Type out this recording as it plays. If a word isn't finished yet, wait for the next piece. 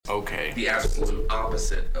okay. The absolute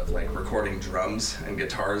opposite of like recording drums and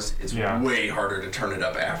guitars is way harder to turn it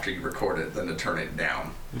up after you record it than to turn it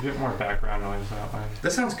down. You get more background noise that way.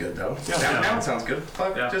 That sounds good though. Yeah, now it sounds good.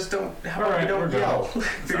 But just don't. How about you don't yell?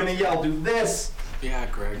 If you're gonna yell, do this. Yeah,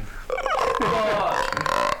 Greg.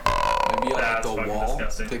 Maybe like the wall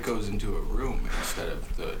that goes into a room instead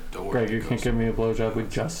of the door. Greg, you can't give me a blowjob. We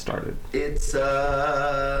just started. It's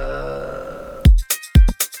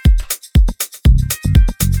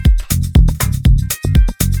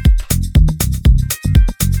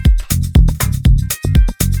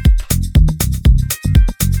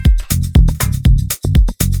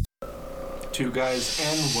Two guys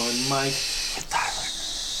and one Mike.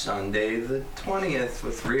 Sunday the 20th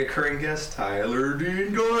with reoccurring guest Tyler Dean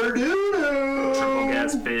Garduno. Triple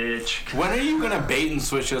gas, bitch. When are you gonna bait and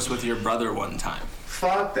switch us with your brother one time?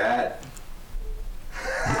 Fuck that.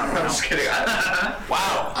 I'm just kidding.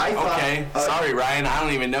 Wow. Okay. Sorry, Ryan. I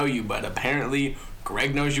don't even know you, but apparently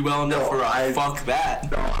Greg knows you well enough for fuck that.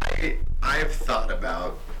 No, I've thought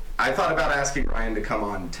about asking Ryan to come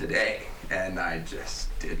on today, and I just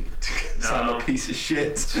didn't. So I'm a piece of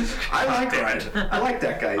shit. I like Ryan. I like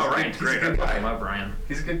that guy. Ryan's great. I love Ryan.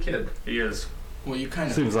 He's a good kid. He is. Well, you kind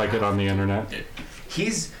of seems like it on the internet.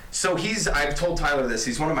 I've told Tyler this.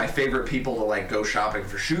 He's one of my favorite people to like go shopping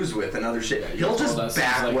for shoes with and other shit. He'll just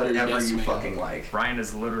back like whatever you fucking like. Ryan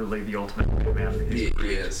is literally the ultimate man. He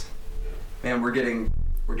is. Man, we're getting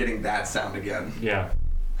that sound again. Yeah.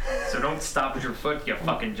 So don't stop with your foot, you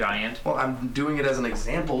fucking giant. Well, I'm doing it as an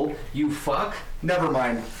example. You fuck. Never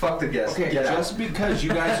mind. Fuck the guest. Okay, Get just out. because you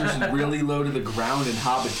guys are really low to the ground in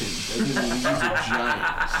Hobbiton doesn't mean he's a giant.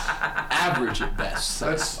 Average at best.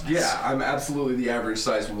 I'm absolutely the average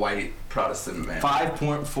sized white Protestant man.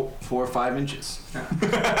 5.45 inches.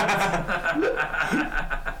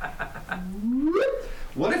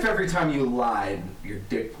 What if every time you lied, your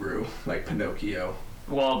dick grew like Pinocchio?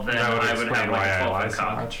 Well, then I would have like a 12-foot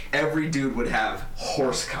cock. Every dude would have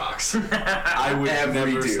horse cocks. I would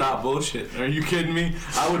never stop bullshit. Are you kidding me?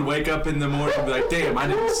 I would wake up in the morning and be like, damn, I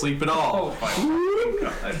didn't sleep at all. Oh my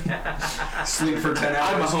God. Sleep for 10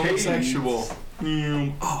 hours. I'm a homosexual.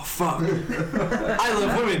 Oh, fuck. I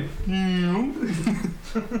love women.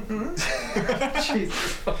 Jesus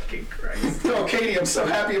fucking Christ. No, Katie, I'm so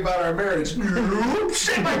happy about our marriage. Shit,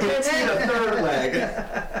 I can't see the third leg.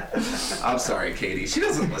 I'm sorry, Katie. She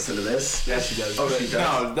doesn't listen to this. Yeah, she does. Oh, she does?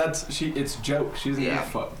 No, it's a joke. She doesn't give a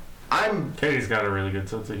fuck. Katie's got a really good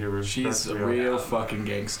sense of humor. She's a real fucking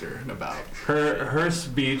gangster about her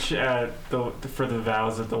speech at for the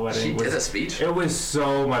vows at the wedding. She did a speech. It was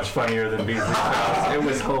so much funnier than Beasley's vows. It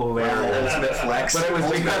was hilarious. Ultimate flex. But it was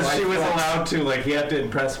because she was allowed to, like, he had to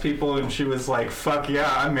impress people, and she was like, "Fuck yeah,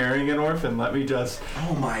 I'm marrying an orphan. Let me just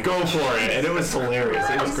go for it." And it was hilarious.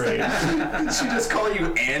 It was great. Did she just call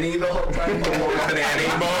you Annie the whole time? The orphan Annie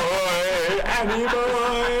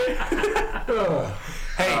boy.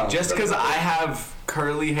 Hey, just because I have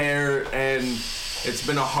curly hair and it's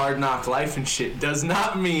been a hard knock life and shit does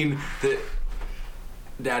not mean that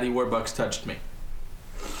Daddy Warbucks touched me.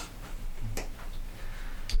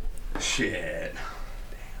 Shit.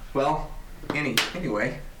 Well,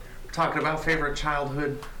 anyway, we're talking about favorite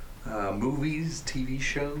childhood movies, TV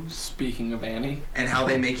shows. Speaking of Annie. And how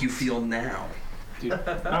they make you feel now. Dude.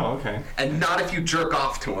 Oh, okay. And not if you jerk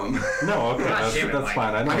off to them. No, okay, that's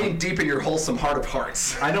fine. I mean, deep in your wholesome heart of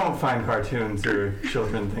hearts. I don't find cartoons or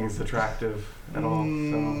children things attractive at all. So.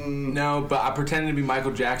 No, but I pretended to be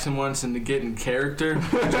Michael Jackson once, and to get in character,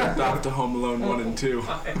 I jerked off to Home Alone 1 and 2.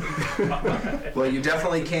 Well, you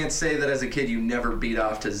definitely can't say that as a kid you never beat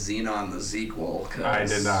off to Xenon the sequel. I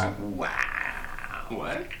did not. Wow.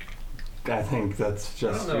 What? I think that's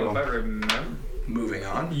just. I don't know if I remember. Moving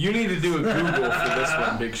on. You need to do a Google for this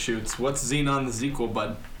one, Big Shoots. What's Xenon the sequel,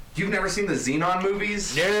 bud? You've never seen the Xenon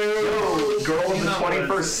movies? No. Girl of the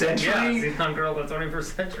 21st Century? Yeah, Xenon Girl of the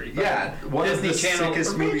 21st Century. Yeah, one of the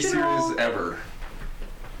sickest movie series ever.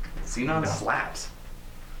 Xenon No. slaps.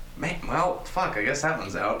 Man, well, fuck, I guess that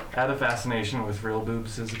one's out. I had a fascination with real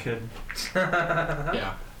boobs as a kid.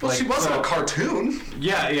 Yeah. Well, Like, she wasn't so- a cartoon.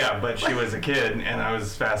 Yeah, but she was a kid, and I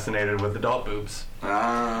was fascinated with adult boobs.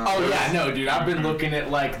 Oh yeah, no, dude. I've been looking at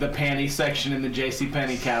like the panty section in the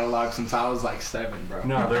JCPenney catalog since I was like 7, bro.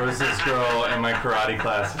 No, there was this girl in my karate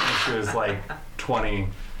class, and she was like 20,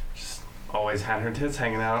 just always had her tits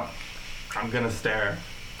hanging out. I'm gonna stare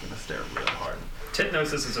real hard.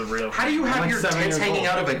 Titnosis is a real. How do you have like your 7 tits years hanging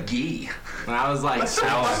old. out of a gi? When I was like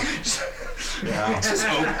 7, Yeah, You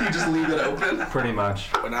just leave it open? pretty much.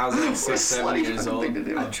 when I was like 6, 7 Slutty years fucking old, thing to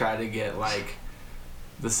do. I'd try to get like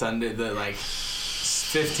the like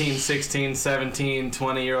 15, 16, 17,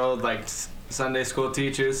 20-year-old like Sunday school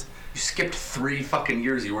teachers. You skipped 3 fucking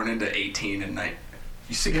years. You weren't into 18 and 9.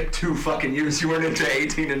 You skipped 2 fucking years. You weren't into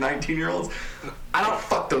 18 and 19-year-olds. I don't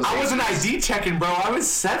fuck those. I wasn't ages. ID checking, bro. I was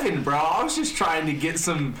 7, bro. I was just trying to get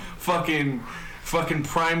some fucking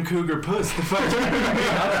prime cougar puss. The fuck I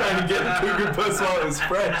was trying to get the cougar puss while it was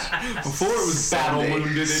fresh. Before it was battle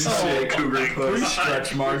wounded and shit. Cougar puss.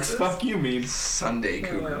 Stretch marks. Fuck you mean. Sunday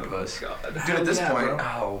cougar puss. God. Dude, at this Yeah, point,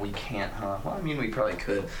 bro. we can't, huh? Well, I mean, we probably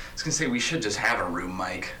could. I was gonna say we should just have a room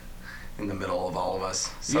mic in the middle of all of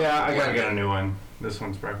us. Yeah, I gotta Something get a new one. This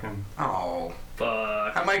one's broken. Oh,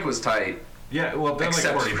 Fuck. that mic was tight. Yeah, well, they're like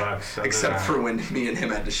 $40. So except they're for not- when me and him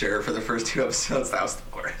had to share for the first 2 episodes. That was the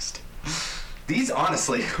worst. These,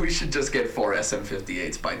 honestly, we should just get 4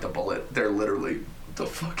 SM58s, bite the bullet. They're literally the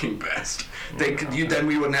fucking best. They could, then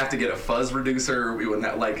we wouldn't have to get a fuzz reducer. We wouldn't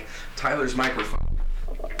have, like, Tyler's microphone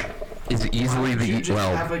is easily You just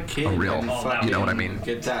have a kid real, and you know what I mean?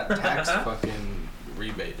 Get that tax fucking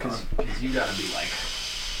rebate. Because you gotta be like,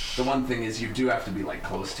 the one thing is you do have to be like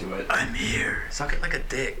close to it. I'm here. Suck it like a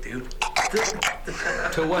dick, dude.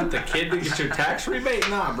 To what? The kid to get your tax rebate?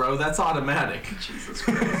 Nah, bro. That's automatic. Jesus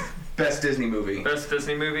Christ. Best Disney movie. Best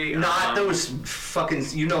Disney movie? Not those fucking,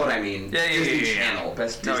 you know what I mean. Yeah, Disney yeah. Channel.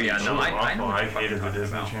 Best No, Disney yeah, no, Channel. I know Awful. what I you're hated the talking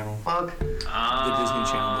Disney about. Channel. Fuck. The Disney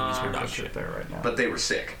Channel movies were I'll dog sit shit. there right now. But they were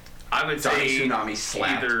sick. I would Johnny say Tsunami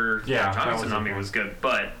slapped. either Yeah, Johnny that was Tsunami okay. was good,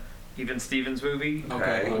 but even Steven's movie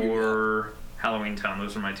Okay. or Halloween Town,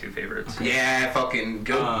 those are my 2 favorites. Yeah, fucking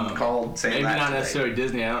good call saying Maybe that not today. necessarily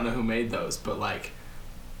Disney. I don't know who made those, but like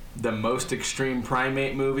the most extreme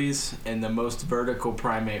primate movies and the most vertical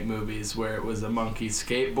primate movies, where it was a monkey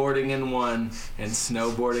skateboarding in one and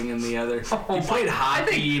snowboarding in the other. He played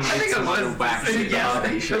hockey and did some other whack shit. Yeah,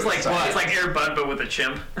 He it should've was like sucked. it's like Air Bud but with a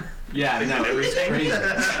chimp. Yeah, no, it was crazy.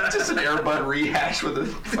 Just an Air Bud rehash with a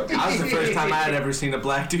fucking... That was the first time I had ever seen a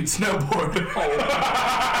black dude snowboard.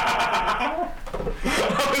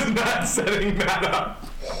 I was not setting that up.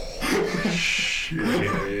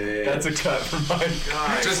 That's a cut from mine.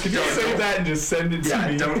 Just Can you don't- save that and just send it to Yeah,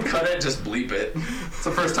 me? don't cut it, just bleep it. It's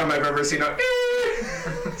the first time I've ever seen a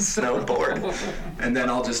snowboard. And then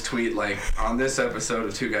I'll just tweet, like, on this episode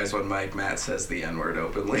of 2guys1Mike, Matt says the N-word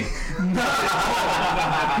openly. Not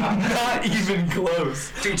even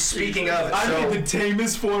close. Dude, speaking of... I so- made the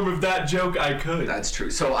tamest form of that joke I could. That's true.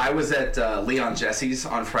 So I was at Leon Jesse's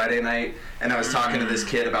on Friday night, and I was talking to this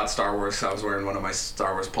kid about Star Wars. So I was wearing one of my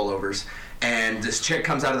Star Wars pullovers, and this chick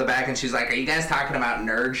comes out of the back, and she's like, "Are you guys talking about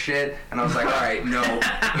nerd shit?" And I was like, "All right, no,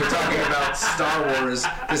 we're talking about Star Wars.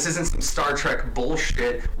 This isn't some Star Trek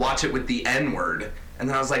bullshit. Watch it with the N-word." And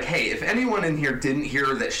then I was like, "Hey, if anyone in here didn't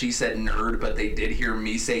hear that she said nerd, but they did hear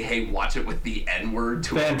me say, hey, watch it with the N-word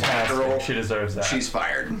to a Fantastic. girl, She deserves that. she's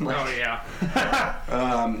fired." Oh yeah.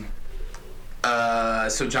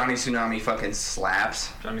 So Johnny Tsunami fucking slaps.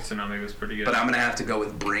 Johnny Tsunami was pretty good. But I'm gonna have to go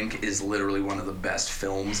with Brink is literally one of the best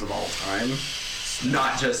films of all time.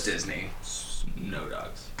 Not just Disney. No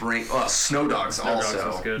dogs. Brink, Snow Dogs Snow Dogs also.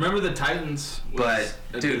 was good. Remember the Titans? Was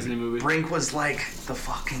But a dude, Disney movie. Brink was like the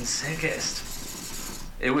fucking sickest.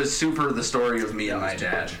 It was super the story of me and my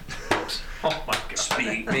dad. Oh my god.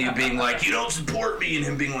 Me being like, you don't support me, and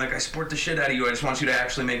him being like, I support the shit out of you. I just want you to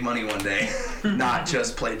actually make money one day, not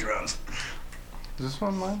just play drums. Is this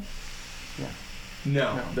one mine?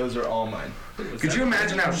 No, those are all mine. Could you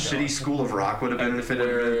imagine how shitty School of Rock would have been if it had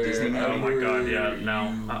been a Disney Oh movie? my god, yeah,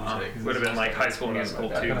 no. Would have been like High School Musical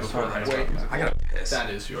 2 before High School Wait. Musical. I gotta piss.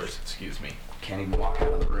 That is yours. Excuse me. Can't even walk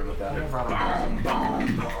out of the room without it.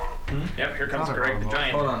 Yep, here comes Greg the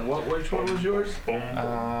Giant. Hold on. Which one was yours? Boom.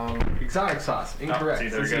 Exotic sauce. Incorrect. See,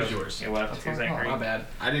 there This he is goes. yours. He left. He's angry. My bad.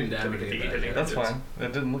 I didn't dab Did it. he eat it? That's fine.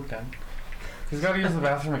 It didn't look down. He's got to use the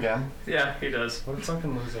bathroom again. Yeah, he does. What a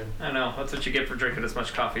fucking loser. I know. That's what you get for drinking as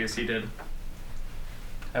much coffee as he did.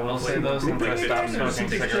 I will say though, since I stopped smoking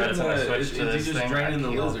cigarettes and I switched to Is he this just thing, draining I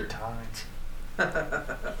the feel lizard? tight.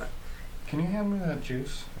 Can you hand me that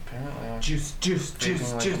juice? Apparently, I'm Juice.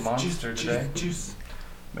 Drinking like a monster today. Juice.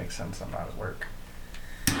 Makes sense. I'm not at work.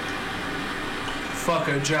 Fuck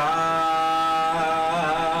a job.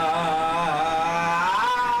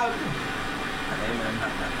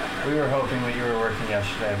 Amen. We were hoping that you were working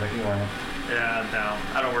yesterday, but you weren't. Yeah, no.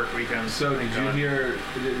 I don't work weekends. So thank did you God. hear?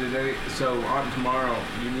 So on tomorrow,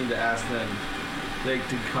 you need to ask them. Like,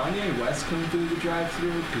 did Kanye West come through the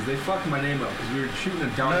drive-thru? Because they fucked my name up. Because we were shooting a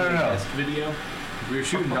Kanye No. West video. We were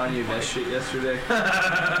shooting Kanye West shit yesterday.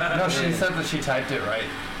 No, she said that she typed it right.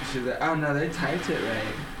 She's like, oh no, they typed it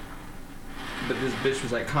right. But this bitch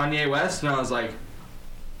was like, Kanye West? And I was like,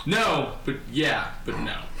 no, but yeah, but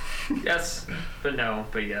no. Yes, but no,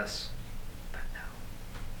 but yes. But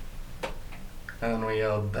no. And then we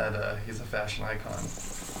yelled that he's a fashion icon on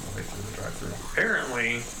the way through the drive-thru.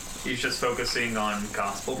 Apparently, he's just focusing on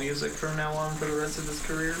gospel music from now on for the rest of his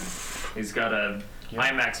career. He's got a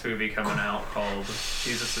IMAX movie coming out called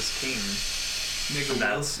Jesus is King. And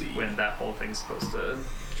that's when that whole thing's supposed to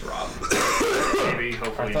drop. Maybe,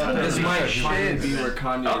 hopefully. This might be where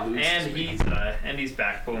Kanye loses. And he's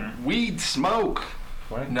back. Boom. Weed smoke.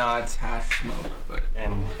 What? No, it's hash smoke, but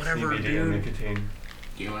And Whatever, CBD dude. and nicotine.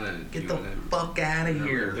 do you wanna Get the fuck out of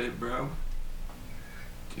here. bit, bro?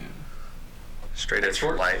 Yeah. Straight edge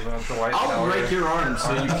for life. I'll break your arm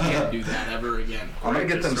so you can't do that ever again. I'm gonna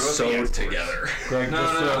get them Just throw the sewed X-Force. together. Greg,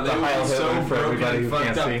 just No, the they Heil were so Hitler for everybody broken who and fucked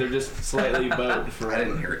can't up. see. They're just slightly bowed for. I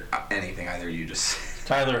didn't hear anything either you just.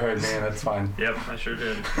 Tyler heard me, and that's fine. Yep, I sure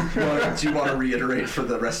did. Do you want to reiterate for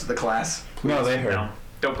the rest of the class? No, they heard. No,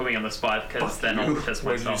 don't put me on the spot because then I'll piss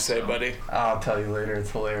What myself. did you say, so. buddy? I'll tell you later. It's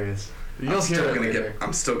hilarious. You'll I'm hear still it gonna later.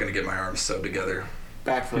 I'm still gonna get my arms sewed together.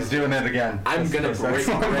 Backflip. He's doing it again. I'm gonna break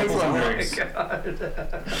my Greg's arms.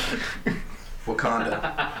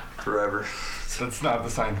 Wakanda forever. That's not the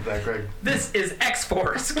sign for that, Greg. This is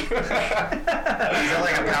X-Force. Is that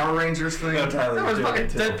like a Power Rangers thing? No, Tyler. That was doing fucking it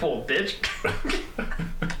too. Deadpool, bitch.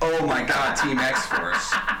 Oh my god, Team X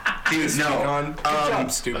Force. Dude, no. Good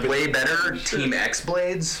job, stupid. Way better, Team X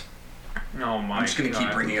Blades. Oh my I'm just gonna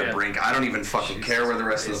keep bringing up yeah. Brink. I don't even fucking Jesus care where the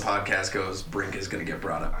rest of the Christ. podcast goes. Brink is gonna get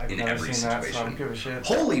brought up I've in never every seen that, so I situation. don't give a shit.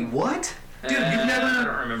 Holy what? Dude, you've I never.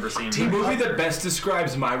 don't remember seeing The movie that best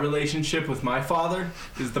describes my relationship with my father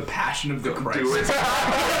is The Passion of the Christ. Do it.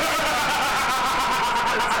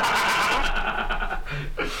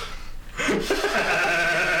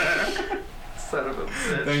 Son of a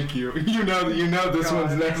bitch. Thank you. You know this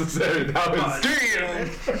one's necessary. That was Damn.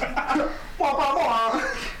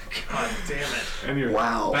 God damn it. anyway.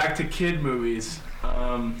 Wow. Back to kid movies.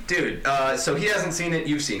 Dude, so he hasn't seen it.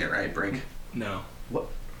 You've seen it, right, Brink? No. What?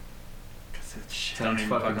 Sounds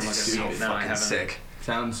fucking look at stupid. it. No, I Fucking haven't. sick.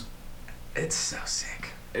 Sounds. It's so sick.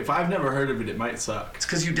 If I've never heard of it, it might suck. It's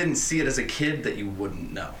because you didn't see it as a kid that you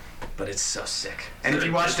wouldn't know. But it's so sick. And if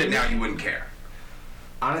you watched it now, you wouldn't care.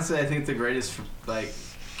 Honestly, I think the greatest like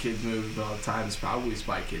kids movie of all time is probably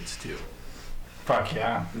Spy Kids 2. Fuck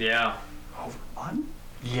yeah. Yeah. Over one?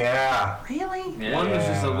 Yeah. Really? Yeah. One was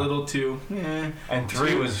just a Yeah. little too. And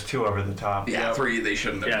 3 2 was too over the top. Yeah, Yep. 3 they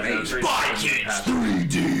shouldn't have Yeah, made. Spy Spy Kids Kids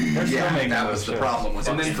 3D. They're still Yeah, making that those was the shows. problem. Was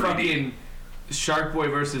And it then 3D. fucking Shark Boy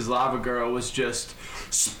versus Lava Girl was just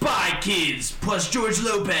Spy Kids plus George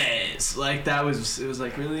Lopez. Like it was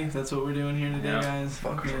like, really? That's what we're doing here today, Yeah. guys?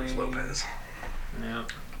 Fuck George Lopez. Yeah.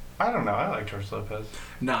 I don't know. I like George Lopez.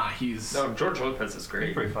 Nah, he's No, George Lopez is He's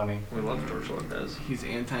great. pretty funny. We love George Lopez.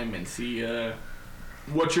 anti-Mencia.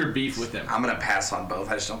 What's your beef with him? I'm gonna pass on both.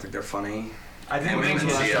 I just don't think they're funny. I think think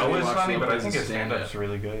Mencia his show is watched funny, but I Lopez's think his stand-up. stand-up's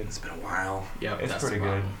really good. It's been a while. Yep, It's that's pretty the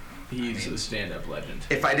good. problem. He's a stand-up legend.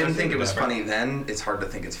 If I didn't think it was Never. funny then, it's hard to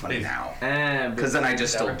think it's funny now. Because then I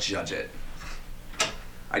just still Never. judge it.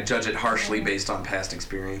 I judge it harshly based on past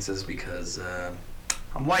experiences because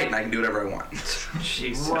I'm white and I can do whatever I want.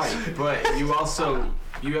 Jesus. Right, but you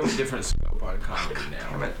have a different scope on comedy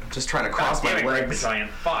I'm now. just trying to God cross damn my it, Greg legs Battalion.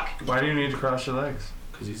 Fuck. Why do you need to cross your legs?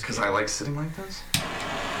 because I like sitting like this.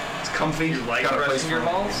 It's comfy. You like Got a place resting for your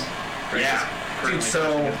it. balls? Greg Yeah. is currently Dude, so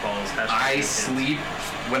resting his balls. Hashtag I kids. sleep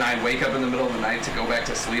when I wake up in the middle of the night to go back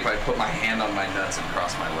to sleep. I put my hand on my nuts and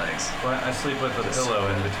cross my legs. Well, I sleep with a pillow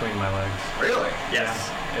in between my legs. Really?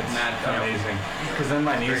 Yes. It's Mad amazing. Because then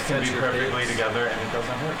my knees can be Set your perfectly hips. together and it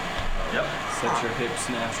doesn't hurt. Yep. Set your hips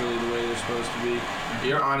naturally the way they're supposed to be.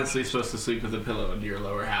 You're honestly supposed to sleep with a pillow into your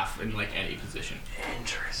lower half in like any position.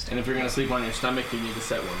 Interesting. And if you're gonna sleep on your stomach, you need to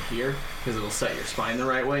set one here because it'll set your spine the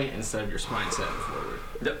right way instead of your spine setting forward.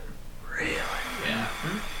 Yep. Really? Yeah.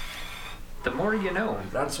 The more you know.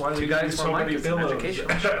 That's why Two guys, one Mike is an education.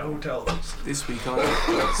 hotels. This week on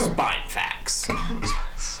Spine Facts.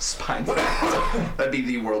 Spine fact. That'd be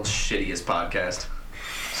the world's shittiest podcast.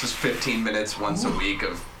 It's just 15 minutes once a week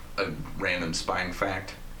of a random spine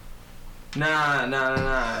fact. Nah.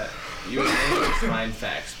 You would name it Spine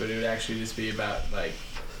Facts, but it would actually just be about like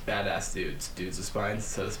badass dudes with spines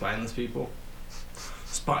instead of spineless people.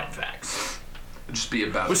 Spine Facts. It'd just be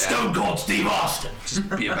about With dads. Stone Cold Steve Austin. Just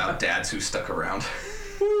be about dads who stuck around.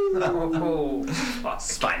 Oh, fuck.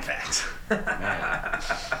 Spine facts. Man.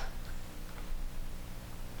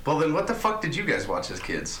 Well then, what the fuck did you guys watch as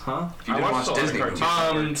kids? Huh? If you I didn't watched watch all the Disney movies.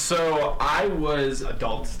 cartoons. So I was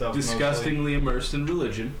Adult stuff. disgustingly immersed in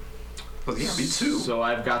religion. Well, yeah, me too. So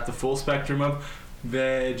I've got the full spectrum of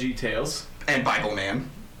Veggie Tales. And Bible Man.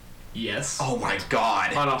 Yes. Oh my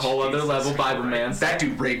god. On a whole other Jesus level, Bible Christ. Man. That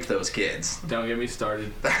dude raped those kids. Don't get me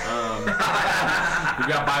started. We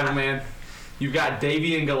got Bible Man. You've got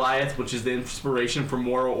Davy and Goliath, which is the inspiration for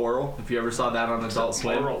Moral Oral. If you ever saw that on Adult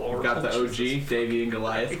Swim, you've got the OG, Davy and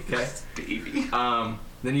Goliath. Okay. Davy.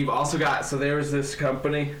 Then you've also got, so there was this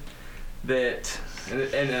company that,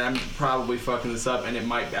 and I'm probably fucking this up, and it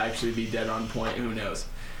might actually be dead on point, who knows.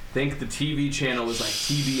 I think the TV channel was like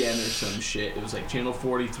TVN or some shit. It was like channel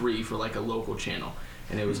 43 for like a local channel.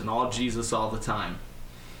 And it was an all Jesus all the time.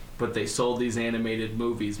 But they sold these animated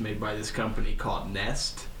movies made by this company called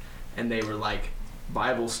Nest. And they were like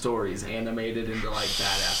Bible stories animated into like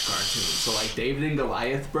badass cartoons. So like David and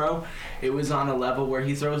Goliath, bro, it was on a level where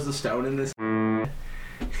he throws the stone in this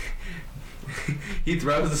he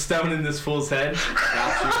throws the stone in this fool's head.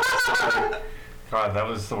 God, that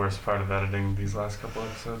was the worst part of editing these last couple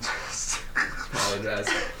episodes. Apologize.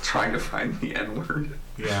 Trying to find the N-word.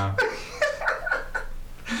 Yeah.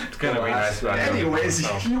 It's gonna be nice.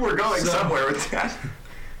 Anyways, you were going somewhere with that.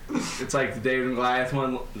 It's like the David and Goliath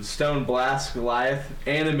one, Stone Blast Goliath,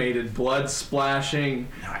 animated, blood splashing,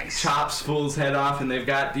 nice. Chops fool's head off, and they've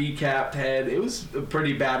got decapped head. It was a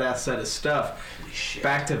pretty badass set of stuff. Holy shit.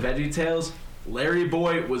 Back to VeggieTales, Larry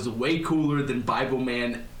Boy was way cooler than Bible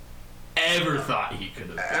Man ever thought he could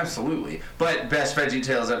have been. Absolutely. But best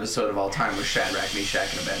VeggieTales episode of all time was Shadrach,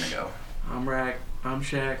 Meshach, and Abednego. I'm Rack, I'm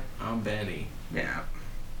Shaq, I'm Benny. Yeah.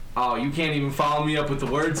 Oh, you can't even follow me up with the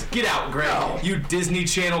words? Get out, Greg. No. You Disney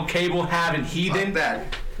Channel cable having heathen. Fuck that.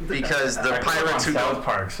 Because the I pirates who South don't...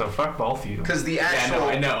 Park, so fuck both of you. Because the Yeah, actual...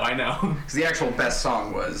 I know. Because the actual best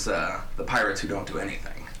song was the Pirates Who Don't Do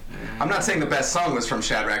Anything. I'm not saying the best song was from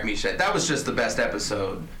Shadrach, Meshach. That was just the best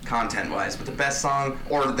episode, content-wise. But the best song,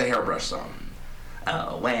 or the hairbrush song.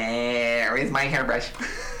 Oh, where is my hairbrush?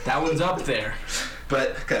 That one's up there.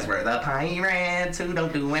 But, because we're the pirates who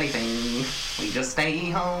don't do anything. We just stay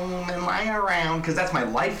home and lie around. Because that's my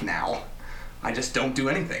life now. I just don't do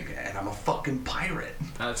anything. And I'm a fucking pirate.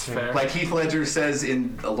 That's fair. Like Heath Ledger says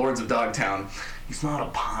in Lords of Dogtown, he's not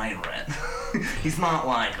a pirate. He's not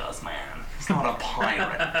like us, man. He's not a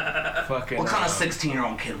pirate. Fucking. What kind of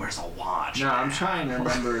 16-year-old kid wears a watch? No, I'm trying to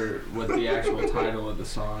remember what the actual title of the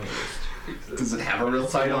song is. Does it have a real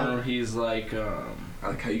title? He's like, I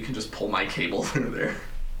like how you can just pull my cable through there.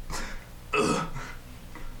 Ugh.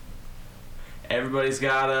 Everybody's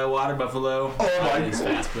got a water buffalo. Oh my He's God.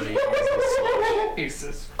 fast, but he always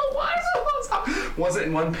Jesus. Was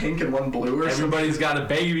it one pink and one blue or something? Everybody's got a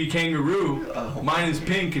baby kangaroo. Oh. Mine is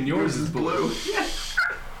pink and yours is blue.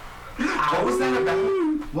 What was that about?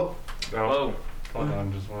 What? Oh, hold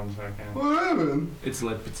on just one second. What happened? It's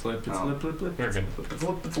lip. Oh. Lip. You're good.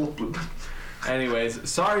 Anyways,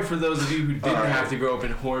 sorry for those of you who didn't Alright. have to grow up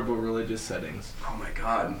in horrible religious settings. Oh my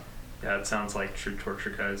God. Yeah, it sounds like true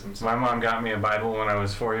torture, guys. I'm My sorry. mom got me a Bible when I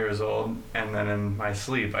was 4 years old, and then in my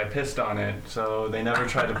sleep I pissed on it, so they never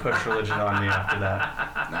tried to push religion on me after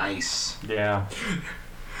that. Nice. Yeah.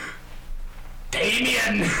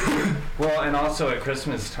 Damien! Well, and also at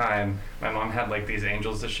Christmas time, my mom had like these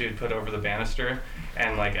angels that she would put over the banister,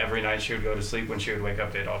 and like every night she would go to sleep, when she would wake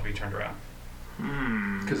up, they'd all be turned around.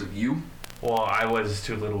 Because of you? Well, I was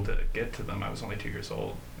too little to get to them. I was only 2 years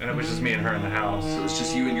old, and it was just me and her in the house. So it's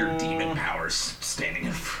just you and your demon powers standing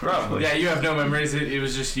in front. Probably. Yeah, you have no memories. It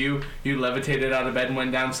was just you. You levitated out of bed and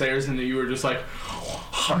went downstairs, and you were just like,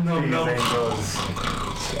 oh, no. Angels.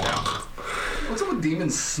 What's up with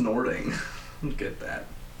demons snorting? I don't get that.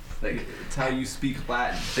 Like, It's how you speak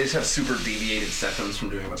Latin. they just have super deviated septums from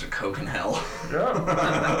doing a bunch of coke in hell.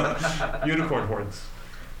 Yeah. Unicorn hordes.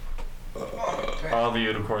 All the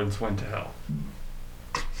unicorns went to hell.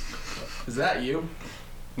 Is that you?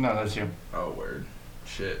 No, that's you. Oh, word.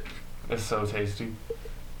 Shit. It's so tasty.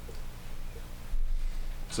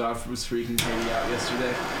 So I was freaking Katie out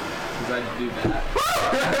yesterday because I had to do that.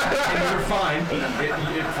 And you're fine.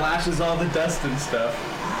 It flashes all the dust and stuff.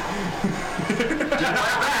 I'm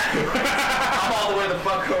all the way the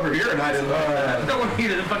fuck over here, and I didn't know that. No one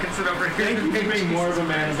needed to fucking sit over here. Thank you for being more of a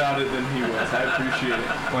man about it than he was. I appreciate it.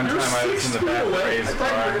 One You're time I was in the 6 back of feet away. Ray's I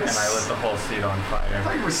thought car you were and I lit the whole seat on fire. I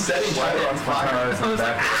thought you were setting each other on One time I fire. was in the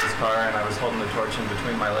back of his car and I was holding the torch in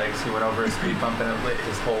between my legs. He went over a speed bump and it lit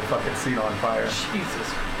his whole fucking seat on fire.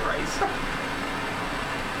 Jesus Christ.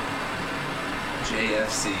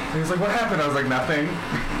 JFC. He was like, "What happened?" I was like, "Nothing."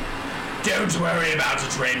 Don't worry about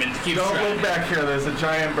it, Raymond. Keep Don't trying. look back here. There's a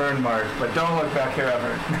giant burn mark, but don't look back here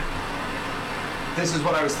ever. This is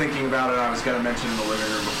what I was thinking about, and I was going to mention in the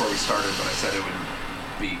living room before we started, but I said it would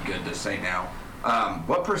be good to say now.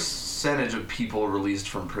 What percentage of people released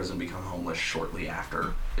from prison become homeless shortly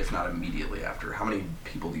after, if not immediately after? How many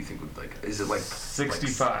people do you think would, like, is it like...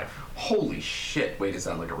 65. Holy shit. Wait, is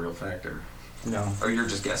that like a real factor? No. Or you're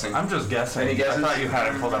just guessing? I'm just guessing. Any guesses? I thought you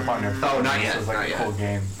had it pulled up on your phone. Oh, not yet. This is like Not a yet. cool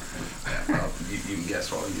game. Yeah, well, you can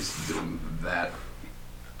guess while he's doing that.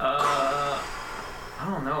 I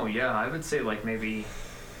don't know. Yeah, I would say like maybe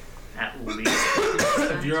at least.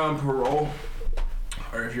 If you're on parole,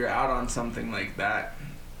 or if you're out on something like that,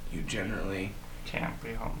 you generally Can't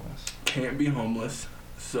be homeless. can't be homeless.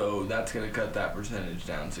 So that's gonna cut that percentage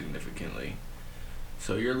down significantly.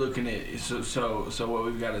 So you're looking at so what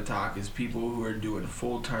we've got to talk is people who are doing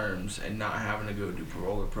full terms and not having to go do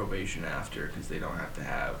parole or probation after because they don't have to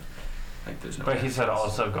have there's no. But he said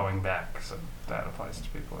benefits. also going back, so that applies to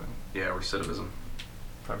people in Yeah, recidivism.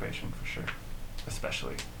 probation for sure,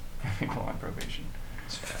 especially people on probation.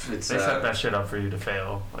 It's, They set that shit up for you to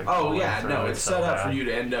fail. Like, Oh all the way yeah, through. no, it's so set up bad. for you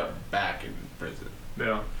to end up back in prison.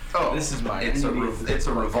 Yeah. Oh, This is mine. It's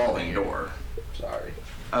a revolving door. Sorry.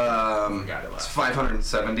 It's last.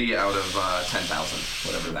 570 out of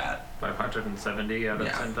 10,000, whatever that. 570 out of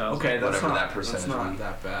Yeah. 10,000. Okay, that's Whatever not, that percentage that's not would be.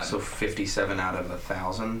 that bad. So 57 out of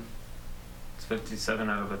 1,000. It's 57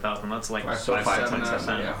 out of 1,000. That's like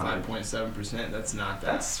 5.7%. Yeah, 5.7%. That's not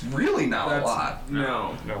that. That's really not That's a lot.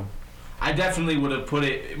 No. No. I definitely would have put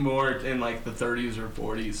it more in like the 30s or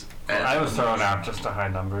 40s. I was throwing out just a high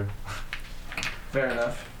number. Fair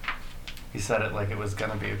enough. He said it like it was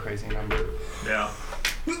gonna be a crazy number. Yeah.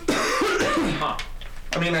 Huh.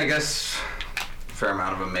 I mean, I guess a fair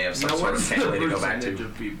amount of them may have some Now, sort of what's the family to go back percentage to.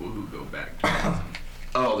 of people who go back to prison?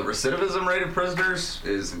 Oh, the recidivism rate of prisoners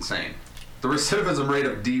is insane. The recidivism rate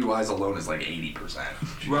of DUIs alone is like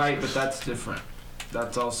 80%. Right, but that's different.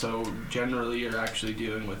 That's also generally you're actually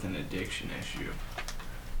dealing with an addiction issue,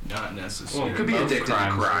 not necessarily. it could be Most addicted to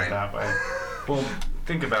crimes is crime. that way. Well,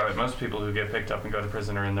 think about it. Most people who get picked up and go to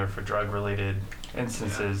prison are in there for drug-related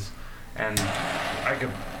instances, and I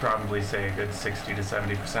could probably say a good 60 to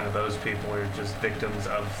 70% of those people are just victims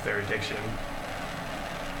of their addiction.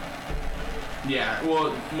 Yeah,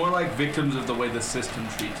 well, more like victims of the way the system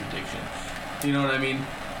treats addiction. You know what I mean?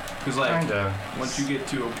 Because like Kinda. once you get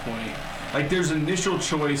to a point, like there's initial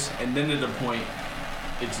choice, and then at a point,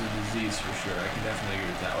 it's a disease for sure. I can definitely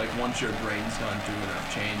agree with that. Like once your brain's gone through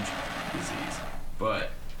enough change, disease.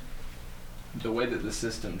 But the way that the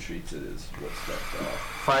system treats it is what's fucked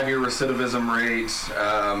off. 5-year recidivism rate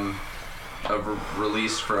of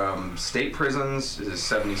release from state prisons is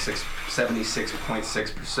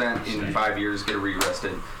 76.6%. In 5 years, get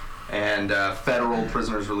rearrested. And federal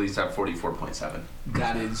prisoners released have 44.7.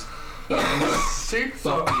 That is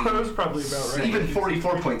So that was probably about right. Even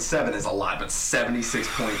 44.7 is a lot, but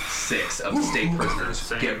 76.6 of state prisoners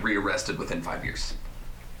Insane. get rearrested within 5 years.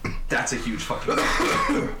 That's a huge fucking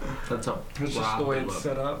that's a It's just the way it's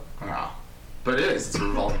set up. Ah. But it is. It's a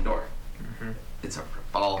revolving door. Mm-hmm. It's a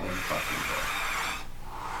revolving fucking door.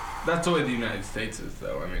 That's the way the United States is,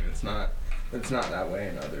 though. I mean, it's not that way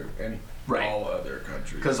in Right. all other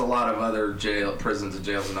countries. Because a lot of other prisons and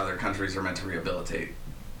jails in other countries are meant to rehabilitate,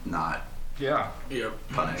 not Yeah. Yep.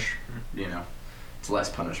 punish. You know, it's less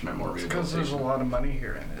punishment, more Because rehabilitation. there's a lot of money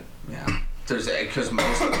here in it. Yeah, because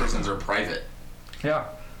most of the prisons are private, Yeah.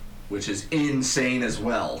 which is insane as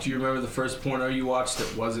well. Do you remember the first porno you watched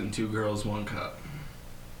that wasn't 2 Girls, 1 Cup?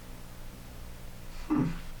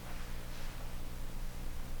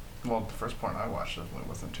 Well, the first porn I watched definitely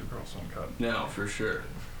wasn't 2 Girls, 1 Cup. No, for sure.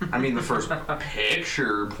 I mean, the first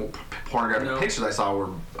pornographic No. pictures I saw were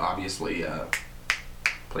obviously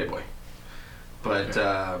Playboy, but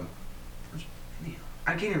I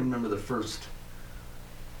can't even remember the first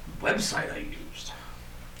website I used.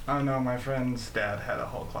 Oh no, my friend's dad had a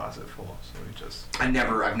whole closet full, so we just... I've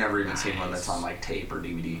never even seen one that's on like tape or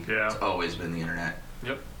DVD. Yeah. It's always been the internet.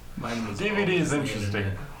 Yep. Mine was DVD is always the interesting.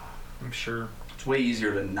 internet. I'm sure. It's way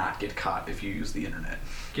easier to not get caught if you use the internet.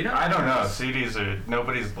 You know, I don't know. CDs are...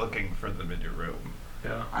 Nobody's looking for them in your room.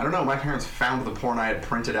 Yeah. I don't know. My parents found the porn I had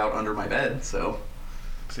printed out under my bed, so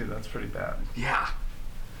See, that's pretty bad. yeah.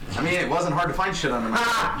 I mean, it wasn't hard to find shit under my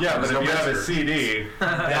bed. Yeah, There was but if no you have a register. CD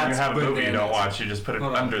and you have a movie you don't bananas. watch, you just put it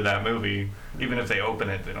Hold on. under that movie. Even if they open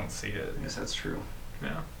it, they don't see it. I guess that's true.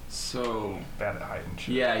 Yeah. So, Bad at hiding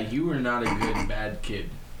shit. yeah, you were not a good bad kid.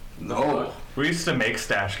 No. We used to make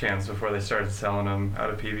stash cans before they started selling them out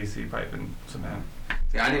of PVC pipe and cement.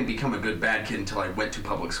 Yeah, I didn't become a good bad kid until I went to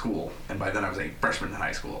public school, and by then I was a freshman in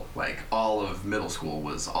high school. Like, all of middle school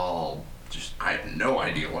was all just, I have no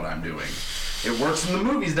idea what I'm doing. It works in the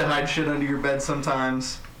movies to hide shit under your bed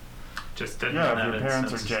sometimes. Just didn't Yeah, have if your it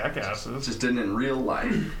parents are since- jackasses. Just didn't in real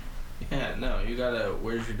life. Yeah, no, you gotta.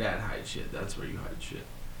 Where's your dad hide shit? That's where you hide shit.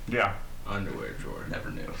 Yeah. Underwear drawer.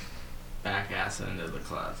 Never knew. back ass into the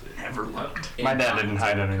closet. Never looked. My dad didn't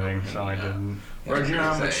hide anything, so I didn't. Or do you know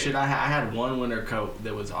how much shit I had? One winter coat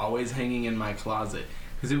that was always hanging in my closet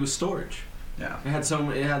because it was storage. Yeah.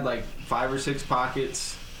 It had like 5 or 6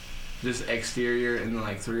 pockets, just exterior, and then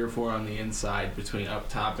like 3 or 4 on the inside between up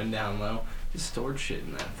top and down low. Just stored shit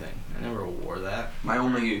in that thing. I never wore that. My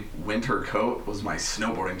only winter coat was my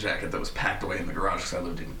snowboarding jacket that was packed away in the garage because I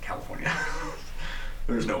lived in California.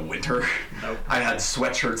 There was no winter. Nope. I had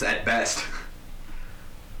sweatshirts at best.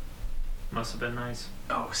 Must have been nice.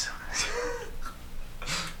 Oh, so nice.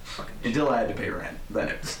 Until I had to pay rent. Then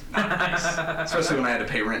it was not nice. Especially when I had to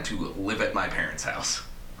pay rent to live at my parents' house.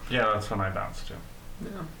 Yeah, that's when I bounced too.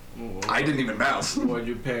 Yeah. I didn't even bounce. What did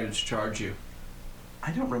your parents charge you?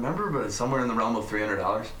 I don't remember, but it's somewhere in the realm of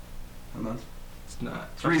 $300 a month. It's not.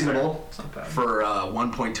 It's reasonable It's not bad. for a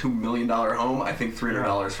 $1.2 million home. I think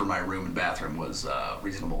 $300 for my room and bathroom was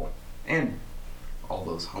reasonable, and all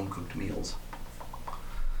those home cooked meals.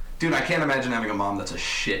 Dude, I can't imagine having a mom that's a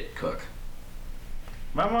shit cook.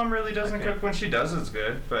 My mom really doesn't Okay. cook. When she does, it's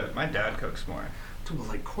good, but my dad cooks more. Dude,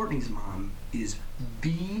 like Courtney's mom is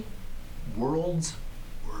the world's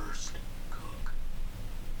worst cook.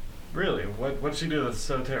 Really? What'd she do that's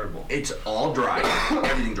so terrible? It's all dry,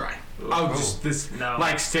 everything dry. Oh, just this No.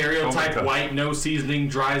 like stereotype Oh my God. white, no seasoning,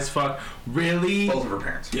 dry as fuck. Really? Both of her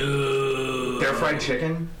parents. Dude. Their fried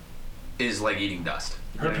chicken is like eating dust.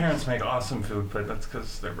 Her parents make awesome food, but that's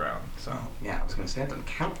because they're brown. So, Yeah, I was gonna say that doesn't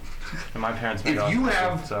count. and my parents make If awesome you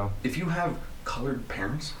have, food. So, if you have colored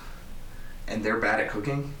parents and they're bad at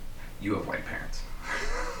cooking, you have white parents.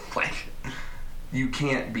 Like, you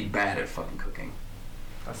can't be bad at fucking cooking.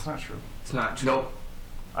 that's not true. It's not true. Nope.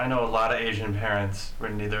 I know a lot of Asian parents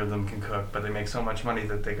where neither of them can cook, but they make so much money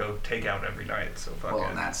that they go take out every night. So fuck Well, it.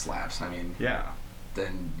 and that slaps. I mean, Yeah.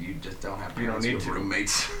 then you just don't have You don't parents need with to.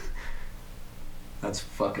 roommates. That's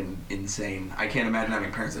fucking insane. I can't imagine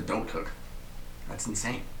having parents that don't cook. That's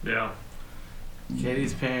insane. Yeah.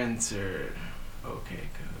 Katie's parents are okay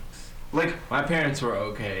cooks. Like, My parents were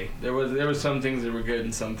okay. There was some things that were good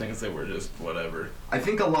and some things that were just whatever. I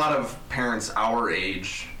think a lot of parents our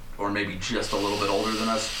age, or maybe just a little bit older than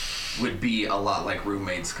us, would be a lot like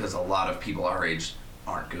roommates because a lot of people our age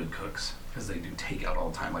aren't good cooks because they do takeout all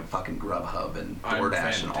the time, like fucking Grubhub and I'm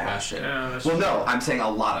DoorDash and all that fantastic. shit. Yeah, that's Well, no, I'm saying a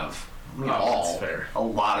lot of. I mean, Oh, all. that's fair. A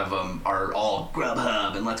lot of them are all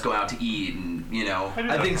Grubhub and let's go out to eat and, you know.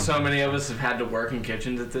 I think so many of us have had to work in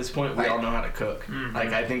kitchens at this point. We Right. all know how to cook. Mhm. Like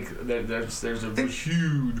I think that there's a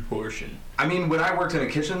huge portion. I mean, when I worked in a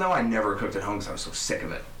kitchen, though, I never cooked at home because I was so sick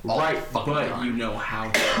of it. All the fucking but time. you know how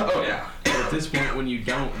to. Oh, yeah. But at this point, when you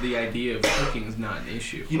don't, the idea of cooking is not an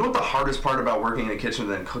issue. You know what the hardest part about working in a kitchen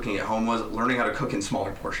than cooking at home was? Learning how to cook in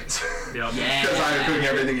smaller portions. Yep. Yeah. Because I would cook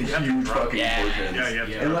everything in huge fucking portions. Yeah,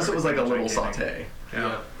 yeah. Unless it was like a little Gigantic. saute.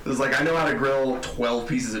 Yeah. It was like, I know how to grill 12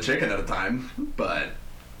 pieces of chicken at a time, but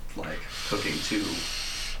like cooking too.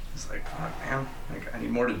 It's like, fuck, man. Like, I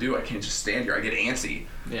need more to do. I can't just stand here. I get antsy.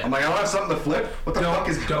 Yeah. I'm like, I don't have something to flip. What the fuck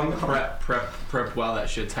is going Don't on? prep while that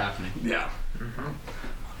shit's happening. Yeah.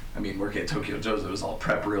 I mean, working at Tokyo Joe's, it was all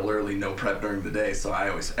prep real early, no prep during the day, so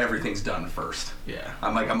everything's done first. Yeah.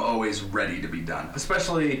 I'm always ready to be done.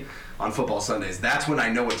 Especially on football Sundays. That's when I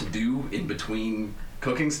know what to do in between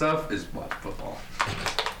cooking stuff is watch football.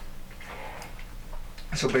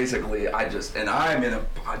 So basically, I've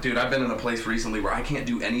been in a place recently where I can't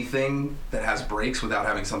do anything that has breaks without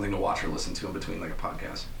having something to watch or listen to in between, like a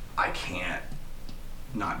podcast. I can't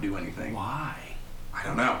not do anything. Why? I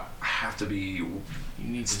don't know. I have to be You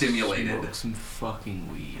need to stimulated. smoke some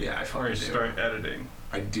fucking weed. Yeah, I Or fucking you do. start editing.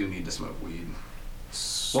 I do need to smoke weed.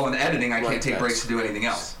 Well, in editing, I can't Right, take breaks that's- to do anything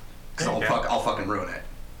else. Because Yeah. I'll fucking ruin it.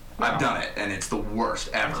 I've done it, and it's the worst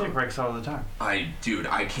I ever. take breaks all the time. I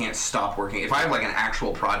can't stop working. If I have like an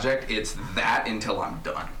actual project, it's that until I'm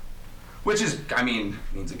done. Which is,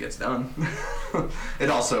 means it gets done.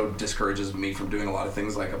 It also discourages me from doing a lot of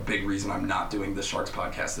things. Like a big reason I'm not doing the Sharks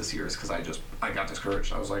podcast this year is because I got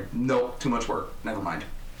discouraged. I was like, nope, too much work. Never mind.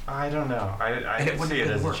 I don't know. I It wouldn't see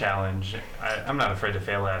it as a work. challenge. I'm not afraid to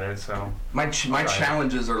fail at it, so. My Right.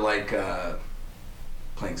 challenges are like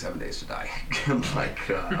playing 7 Days to Die, like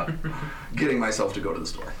getting myself to go to the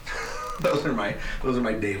store. those are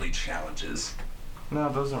my daily challenges. No,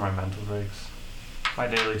 those are my mental breaks. My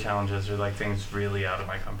daily challenges are like things really out of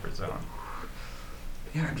my comfort zone.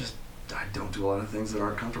 Yeah, I don't do a lot of things that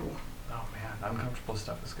aren't comfortable. Oh man, uncomfortable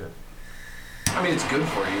stuff is good. I mean, it's good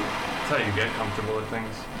for you. That's how you get comfortable with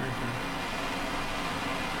things.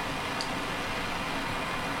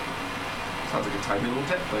 Sounds like a tiny little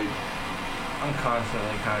tech blade. I'm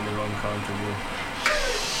constantly kind of uncomfortable.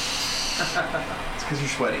 It's Because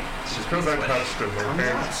you're sweaty. It's just Because I sweaty. touched it. I'm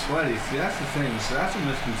not sweaty. See, that's the thing. So that's a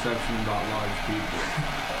misconception about large people.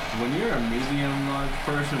 When you're a medium large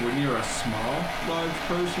person, when you're a small large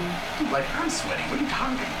person, Dude, like, I'm sweaty. What are you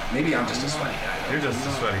talking about? Maybe I'm just a sweaty guy. Though. You're just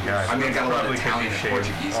a sweaty guy. I mean, I got a lot of Probably 'cause Italian you and shaved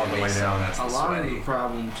Portuguese all in the me, way so down. that's a the lot of sweaty. the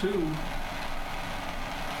problem too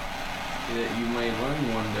that you may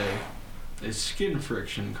learn one day is skin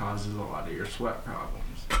friction causes a lot of your sweat problems.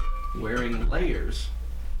 Wearing layers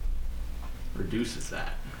reduces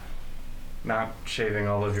that. Not shaving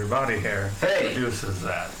all of your body hair Hey! reduces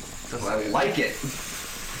that. I like it.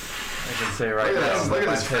 I can say right Look at now this- look that at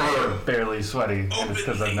my this pits fur. are barely sweaty, and it's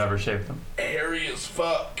because I've never shaved them. Hairy as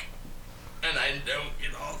fuck, and I don't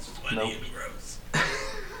get all sweaty Nope. and gross.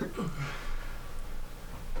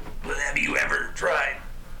 But have you ever tried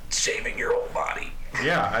shaving your whole body?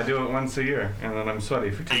 Yeah, I do it once a year, and then I'm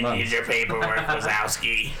sweaty for 2 months. your paperwork,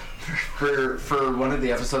 Wazowski. For one of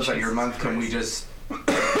the episodes of your month, can we just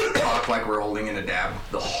talk like we're holding in a dab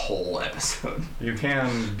the whole episode? You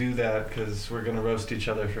can do that because we're gonna roast each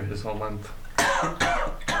other for his whole month.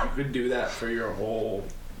 You could do that for your whole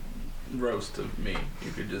roast of me.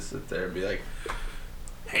 You could just sit there and be like,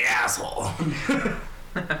 "Hey, asshole."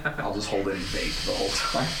 I'll just hold it and vape the whole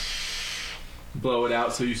time. Blow it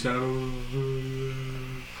out so you sound.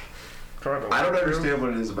 I don't understand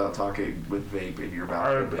what it is about talking with vape in your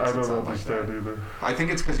mouth. I don't understand either. I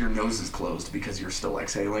think it's because your nose is closed because you're still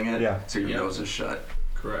exhaling it. Yeah. So your Yep. nose is shut.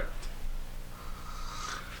 Correct.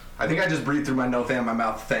 I think I just breathe through my nose and my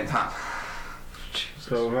mouth at the same time.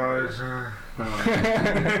 So guys,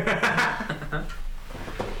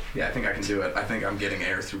 Yeah, I think I can do it. I think I'm getting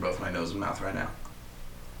air through both my nose and mouth right now.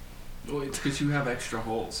 Well, it's because you have extra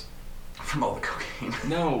holes. From all the cocaine.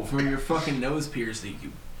 No, from your fucking nose piercing,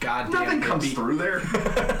 you goddamn. Nothing comes hippie. through there.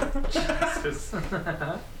 Jesus.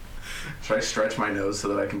 Should I stretch my nose so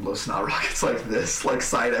that I can blow snot rockets like this? Like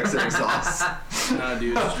side exit exhaust? No,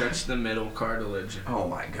 dude, stretch the middle cartilage. Oh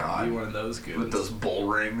my god. Be one of those goods. With those bull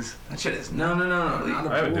rings? That shit is No, not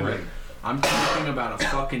I a would do bull it. ring. I'm talking about a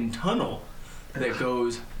fucking tunnel that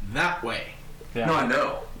goes that way. yeah. No, I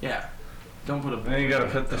know. Yeah. Don't put a. Then you gotta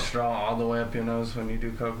put the though. straw all the way up your nose when you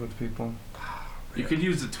do coke with people. You could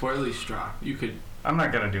use the twirly straw. You could. I'm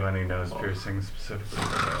not gonna do any nose piercings specifically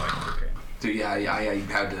because I like cocaine. Dude, yeah,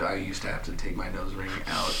 I used to have to take my nose ring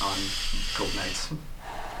out on coke nights.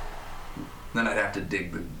 Then I'd have to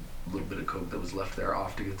dig the little bit of coke that was left there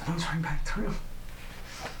off to get the nose ring back through.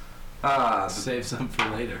 Save some for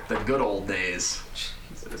later. The good old days.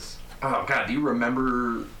 Jesus. Oh god, do you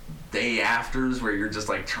remember day afters where you're just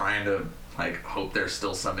like trying to like hope there's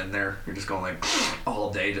still some in there? You're just going like all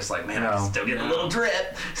day, just like, man, I'm No. still getting a No. little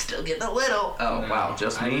drip, still getting a little. Oh No, wow,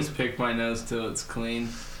 just I me. just pick my nose till it's clean,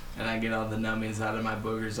 and I get all the nummies out of my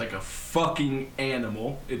boogers like a fucking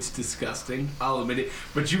animal. It's disgusting. I'll admit it.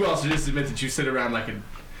 But you also just admit that you sit around like a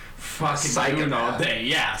fucking goon all day.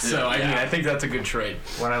 Yeah. So I mean, Yeah. I think that's a good trade.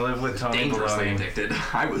 When I lived with Tony Dangerously Baloney, addicted.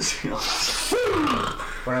 I was.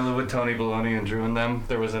 when I lived with Tony Baloney and Drew and them,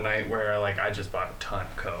 there was a night where like I just bought a ton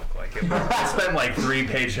of coke. Like I spent like 3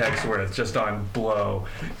 paychecks worth just on blow.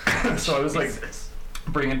 So I was like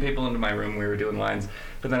bringing people into my room. We were doing lines,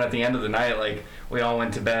 but then at the end of the night, like we all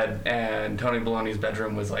went to bed, and Tony Baloney's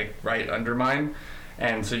bedroom was like right under mine,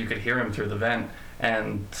 and so you could hear him through the vent,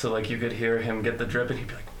 and so like you could hear him get the drip, and he'd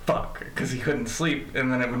be like, fuck, because he couldn't sleep,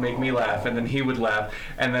 and then it would make me laugh, and then he would laugh,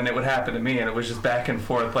 and then it would happen to me, and it was just back and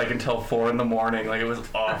forth like until 4 a.m. Like it was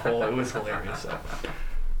awful. It was hilarious.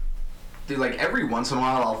 Dude, like every once in a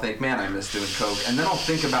while I'll think, man, I miss doing coke, and then I'll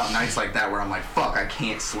think about nights like that where I'm like, fuck, I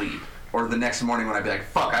can't sleep. Or the next morning when I'd be like,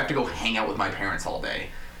 fuck, I have to go hang out with my parents all day.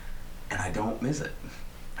 And I don't miss it.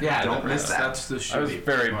 I don't miss that. That's the I was shitty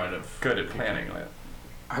very part of good at planning it.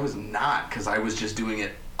 I was not, because I was just doing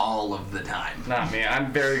it all of the time. Not me.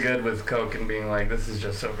 I'm very good with coke and being like, this is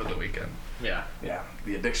just over the weekend. Yeah. Yeah,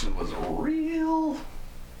 the addiction was real.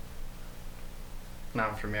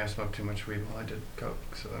 Not for me. I smoked too much weed while I did coke,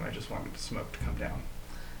 so then I just wanted to smoke to come down.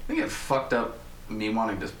 I think it fucked up me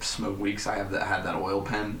wanting to smoke weed because I had that oil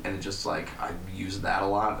pen, and it just like, I used that a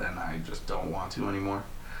lot, and I just don't want to anymore.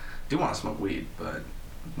 I do want to smoke weed, but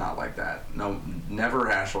not like that. No, never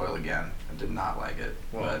hash oil again. I did not like it.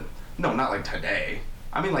 Well- But no, not like today.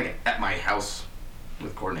 I mean like at my house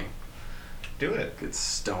with Courtney. Do it. Get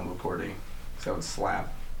stoned with Courtney. So I would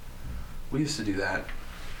slap. We used to do that.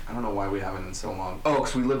 I don't know why we haven't in so long. Oh,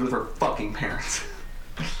 because we lived with her fucking parents.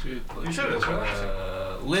 Dude, You should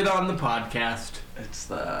have. lit on the podcast. It's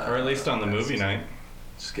the... Or at least on the movie night.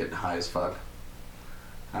 Just getting high as fuck.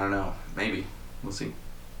 I don't know. Maybe. We'll see.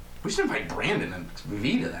 We should invite Brandon and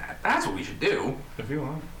V to that. That's what we should do. If you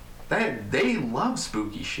want. They love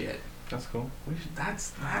spooky shit. That's cool.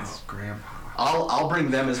 That's Grandpa. I'll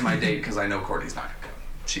bring them as my date because I know Courtney's not gonna go.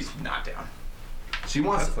 She's not down. She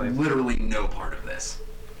wants literally no part of this.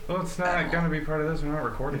 Well, it's not gonna be part of this. We're not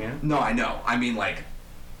recording it. No, I know. I mean, like,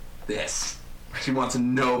 this. She wants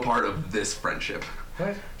no part of this friendship.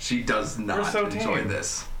 What? She does not enjoy tame.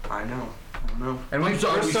 this. I know. And we're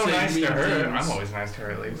so nice to her. I'm always nice to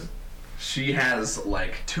her, at least. She has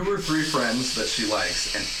like 2 or 3 friends that she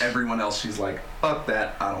likes, and everyone else she's like, fuck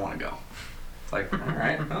that, I don't want to go. It's like,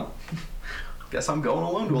 alright, well, guess I'm going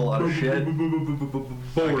alone to a lot of shit.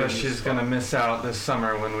 I guess she's gonna miss out this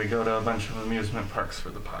summer when we go to a bunch of amusement parks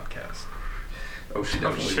for the podcast. Oh, she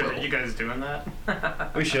definitely will. You guys doing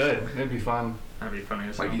that? We should. It'd be fun. That'd be funny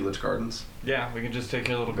as Like hell. Elitch Gardens. Yeah, we can just take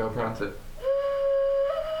your little GoPro. That's it.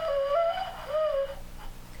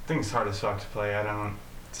 Thing's hard as fuck to play. I don't.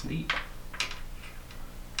 It's neat.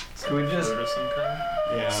 Can we just... Of some kind?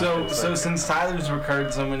 Yeah. So since Tyler's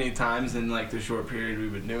recurred so many times in like the short period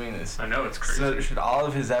we've been doing this, I know, it's crazy. so should all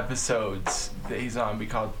of his episodes that he's on be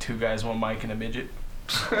called 2 Guys, 1 Mike, and a Midget?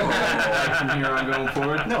 Like from here on going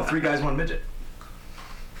forward? No, 3 guys, 1 midget.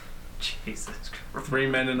 Jesus Christ. 3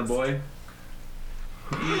 men and a boy?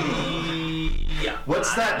 Yeah.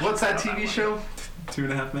 What's that TV show?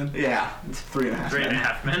 2.5 men? Yeah, it's 3.5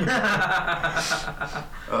 3.5 men.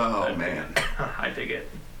 Oh, man. I dig it.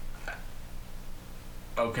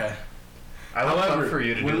 Okay. I would However, love for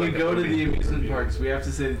you to when do we like a go to movie the amusement review. parks, we have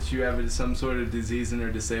to say that you have some sort of disease and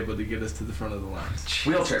are disabled to get us to the front of the lines.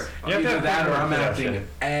 Wheelchair. You have to Either have that or paperwork I'm for that acting shit.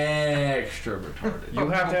 extra retarded. You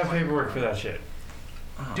have to have paperwork for that shit.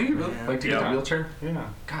 Oh, Do you really? man. Like to get a Yeah. wheelchair? Yeah.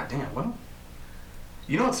 God damn, well.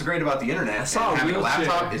 You know what's great about the internet saw and a having a wheelchair.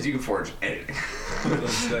 laptop is you can forge anything.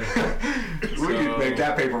 Let's say. We could make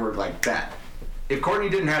that paperwork like that. If Courtney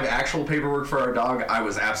didn't have actual paperwork for our dog, I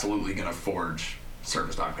was absolutely gonna forge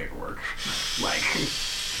service dog paperwork. Like,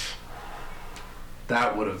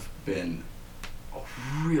 that would have been a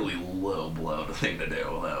really low blow thing to do,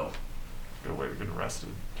 though. Good way to get arrested.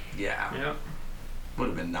 Yeah, Yeah. would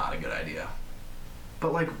have been not a good idea.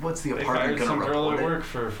 But like, what's the They apartment fired gonna some girl report at it? work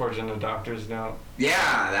for forging a doctor's note. Yeah,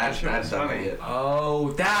 that's That shit was definitely funny. it.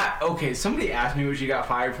 Oh, okay. Somebody asked me what she got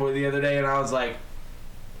fired for the other day, and I was like,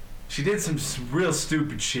 she did some real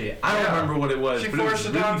stupid shit. I don't Yeah. remember what it was, She but it was forged a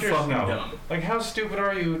really doctor's fucking note. dumb. Like, how stupid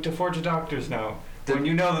are you to forge a doctor's note when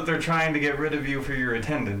you know that they're trying to get rid of you for your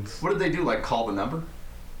attendance? What did they do? Like, call the number?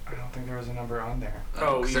 I don't think there was a number on there.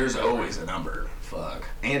 Oh, 'Cause there's yeah. always a number. Fuck.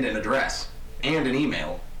 And an address. And an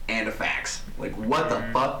email. And a fax. Like, what the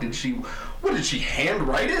fuck did she... What, did she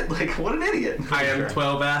handwrite it? Like, what an idiot. I am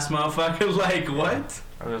 12 ass motherfucker. Like, what?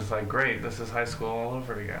 I was like, great, this is high school all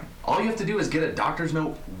over again. All you have to do is get a doctor's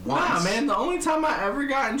note once. Nah, man, the only time I ever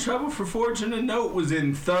got in trouble for forging a note was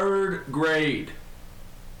in 3rd grade.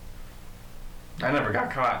 I never got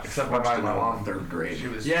caught, except by Forged a my note mom. in 3rd grade. She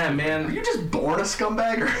was Yeah, Were man. you just born a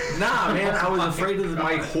scumbag? Or? Nah, man, I was afraid of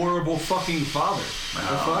my horrible fucking father. What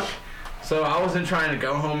the fuck? So I wasn't trying to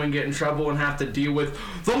go home and get in trouble and have to deal with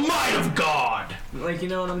the might of God. Like, you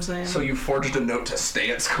know what I'm saying? So you forged a note to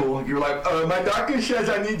stay at school? You're like, my doctor says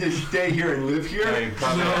I need to stay here and live here? Yeah, you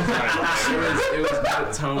probably it was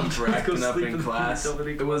Matt's home for Let's go acting up sleep in in the class.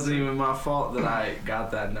 utility It wasn't even my fault that I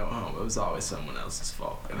got that note home. It was always someone else's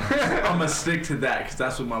fault. And I'm gonna stick to that because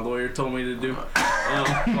that's what my lawyer told me to do.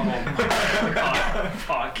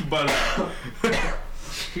 Fuck. But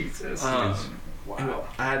Jesus. Wow.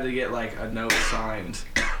 I had to get like a note signed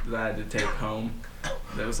that I had to take home.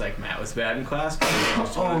 That was like, Matt was bad in class, but I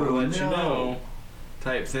just wanted to let you know,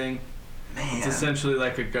 type thing. Man. It's essentially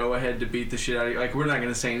like a go ahead to beat the shit out of you. Like, we're not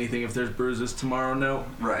gonna say anything if there's bruises tomorrow. No.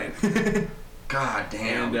 Right. God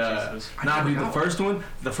damn. And Jesus. nah, dude, I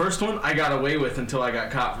the first one I got away with until I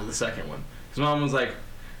got caught for the second one. Because mom was like,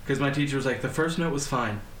 because my teacher was like, the first note was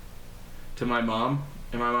fine. To my mom,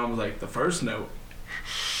 and my mom was like, the first note.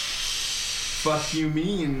 Fuck you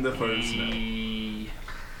mean the first note?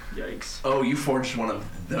 Yikes. Oh, you forged one of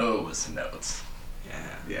those notes.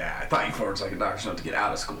 Yeah. Yeah, I thought you forged like a doctor's note to get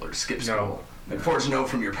out of school or to skip school. No. Like forged a note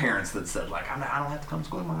from your parents that said like, I don't have to come to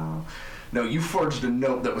school tomorrow. No, you forged a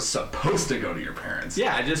note that was supposed to go to your parents.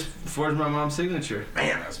 Yeah, I just forged my mom's signature.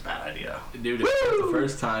 Man, that was a bad idea. Dude, it was the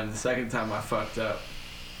first time. The second time I fucked up.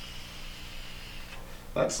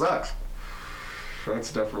 That sucks.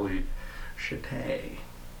 That's definitely shitty.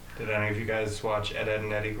 Did any of you guys watch Ed, Edd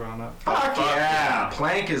and Eddie growing up? Fuck yeah!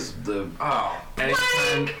 Plank is the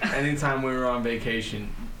Anytime we were on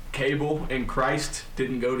vacation, cable and Christ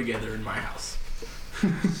didn't go together in my house.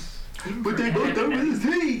 But they both done with his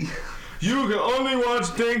tea. You can only watch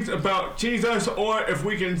things about Jesus, or if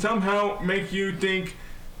we can somehow make you think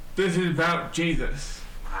this is about Jesus.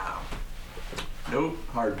 Wow. Nope.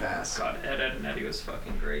 Hard pass. God, Ed and Eddie was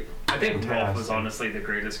fucking great. I think Rolf Fantastic. was honestly the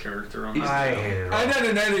greatest character on the I show. hated it. And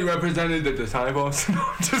then Eddie represented the disciples.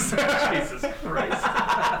 Just Jesus Christ.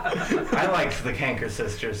 I liked the Canker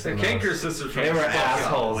sisters. The most. Canker sisters They were fucking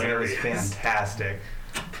assholes. It was hilarious. fantastic.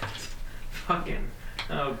 Fucking.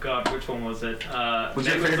 Oh god, which one was it? Was Meg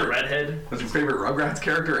your was the favorite- redhead? Was your favorite Rugrats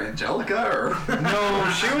character Angelica or?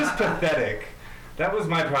 No, she was pathetic. That was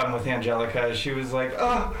my problem with Angelica. She was like,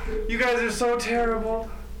 "Oh, you guys are so terrible.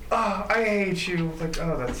 Oh, I hate you." Like,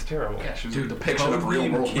 oh, that's terrible. Yeah, she was Dude, a depiction of real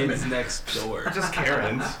codename world Kids women. Next Door. Just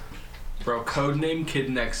Karens. Bro, codename Kid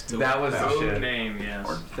Next Door. That was the Code shit. name,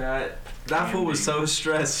 yes. That fool was so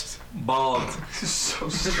stressed. Bald. So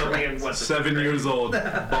It's only in, what, the 7 fifth grade? years old.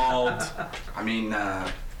 Bald. I mean,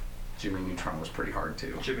 Jimmy Neutron was pretty hard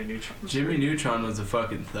too. Jimmy Neutron. Jimmy Neutron was a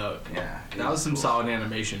fucking thug. Yeah. he That was some cool. solid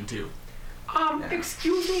animation too. Yeah.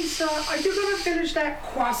 Excuse me, sir. Are you gonna finish that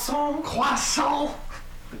croissant? Croissant.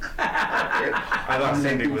 I thought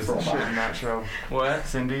Cindy was the shit in that show. What?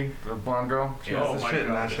 Cindy, the blonde girl. She Oh was the my shit in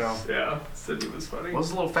god. that show. Yeah, Cindy was funny. What was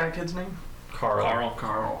the little fat kid's name? Carl.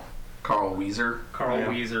 Carl Weezer. Carl Yeah.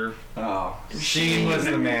 Weezer. Oh. Sheen was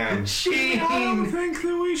the man. I don't think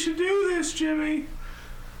that we should do this, Jimmy.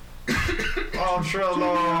 Ultra I'm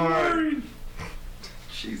Lord. worried.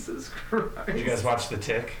 Jesus Christ. Did you guys watch The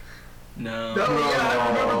Tick? No. Oh, yeah, I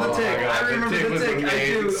remember the tick. Oh, my God, I remember The Tick the was tick. I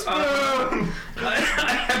do. amazing.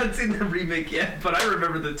 I haven't seen the remake yet, but I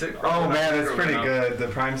remember the tick. Oh man, it's Growing pretty up. good. The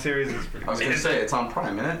Prime series is pretty I was good. gonna say it's on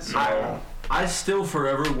Prime, isn't it? So I still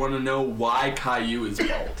forever want to know why Caillou is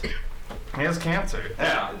bald. He has cancer.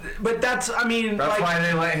 Yeah. But that's, I mean, That's like, why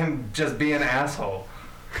they let him just be an asshole.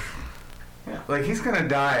 Yeah. Like, he's gonna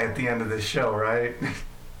die at the end of this show, right?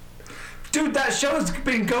 dude, that show's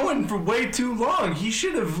been going for way too long. He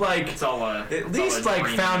should have, like, It's all at least, like,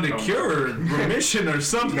 found a cure, remission or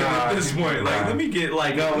something Nah, at this point. Like, nah. let me get,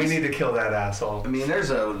 like, No, at we least- need to kill that asshole. I mean,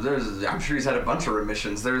 I'm sure he's had a bunch of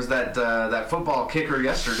remissions. There's that football kicker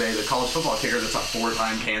yesterday, the college football kicker that's a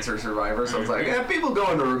 4-time cancer survivor. So it's like, yeah, people go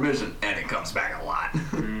into remission, and it comes back a lot.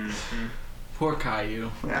 Poor Caillou.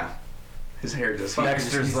 Yeah, his hair just.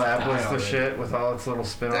 Dexter's Lab was the already. shit with all its little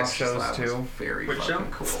spin-off Dexter's shows Lab was too. very Which fucking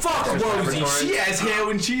show? cool. Fuck Dexter's Rosie, Laboratory. she has hair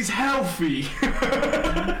when she's healthy.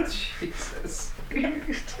 Jesus.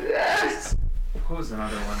 Yes. What was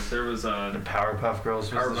another one? There was The Powerpuff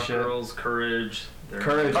Girls was the Powerpuff shit. Girls, Courage.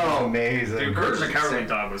 Courage was Oh, amazing. Dude, Courage the Cowardly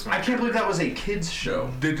Dog was my I can't believe that was a kids show.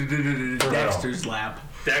 Dexter's Lab.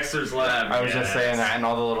 Dexter's Lab. I was just yes. saying that, and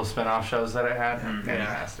all the little spin-off shows that it had. Mhm.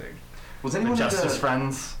 Fantastic. Was The anyone Justice into?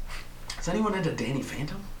 Friends. Was anyone into Danny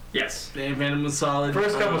Phantom? Yes. Dan Phantom was solid.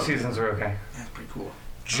 First couple seasons were okay. That's pretty cool.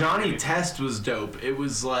 Johnny Test was dope. It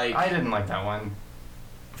was like, I didn't like that one.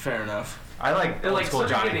 fair enough. I like old like, school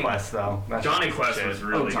started Johnny getting- Quest though. That's Johnny just Quest shit. was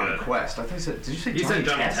really Johnny good. Quest. I thought you said. Did you say He Johnny said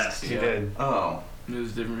Johnny Test? Test. He Yeah. did. Oh. It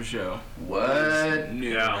was a different show. What?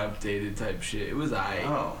 New Yeah. and updated type shit. It was aight.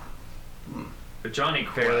 Oh. But Johnny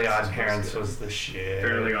Quest. Fairly Odd Parents was the shit.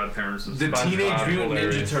 Fairly Odd Parents was The SpongeBob, Teenage Mutant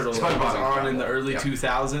hilarious. Ninja Turtles SpongeBob was on in the incredible. early Yeah.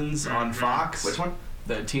 2000s on Mhm. Fox. Which one?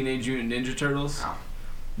 The Teenage Mutant Ninja Turtles. Oh.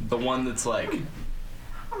 The one that's like,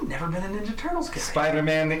 I've never been a Ninja Turtles guy.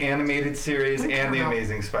 Spider-Man the animated series Don't care and the about-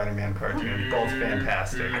 Amazing Spider-Man cartoon, both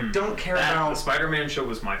fantastic. I don't care The about. Spider-Man show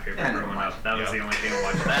was my favorite Yeah, never growing mind. up. That was Yeah. the only thing I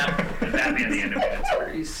watched. That and Batman the Animated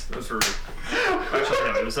Series. Those were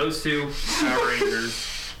actually no. It was those two. Power Rangers,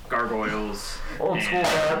 Gargoyles. Old school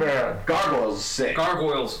and- Batman. Gargoyles is sick.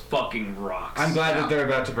 Gargoyles fucking rocks. I'm glad Yeah. that they're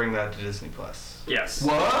about to bring that to Disney Plus. Yes.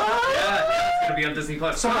 What? Yeah, it's gonna be on Disney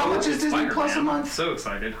Plus. So how much is it's Disney Plus a Spider-Man. month? So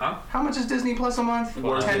excited, huh? How much is Disney Plus a month?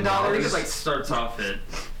 Worth it. $10. I think it like starts off at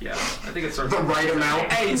I think it starts The off right at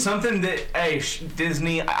amount. hey, something that, hey,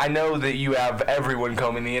 Disney, I know that you have everyone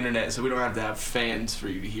combing the internet, so we don't have to have fans for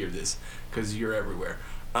you to hear this, because you're everywhere.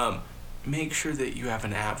 Make sure that you have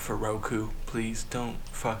an app for Roku, please. Don't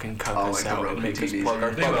fucking cut Oh, us like the out Roku and make us TVs. plug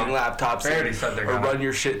our They fucking will. laptops They already in, said they're or gonna. run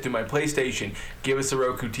your shit through my PlayStation. Give us a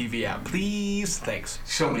Roku TV app, please. Thanks.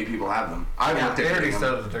 So many people have them. I've Yeah, looked they at already them.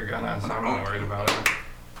 said that they're gonna, so I'm not worried about it.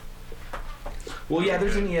 Well, yeah,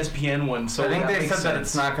 there's an ESPN one, so I think that they makes said that sense.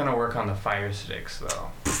 it's not gonna work on the Fire Sticks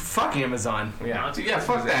though. Fuck Amazon. Yeah, Yeah,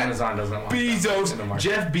 fuck because that. Amazon doesn't want that in the Bezos. market.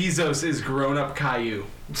 Jeff Bezos is grown-up Caillou.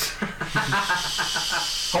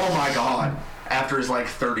 Oh my god. After his like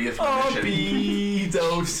 30th Oh, remission.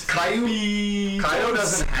 Bezos. Caillou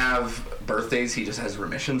doesn't have birthdays, he just has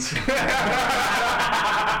remissions.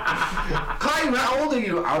 Caillou, how old are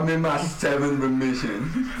you? I'm in my 7th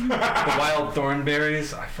remission. The wild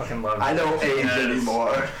thornberries, I fucking love. I don't age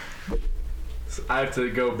anymore. I have to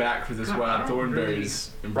go back for this wild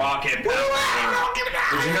thornberries. Rocket Power.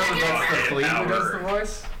 Did you know that that's the Rocket Flea who does the Power.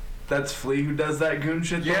 voice? That's Flea who does that goon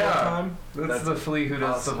shit the whole time? That's the Flea who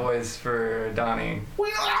does the voice for Donnie.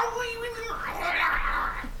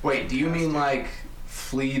 Wait, do you mean like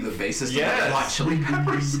Flea, the bassist Yes. of the Hot Chili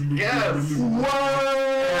Peppers? Yes! What?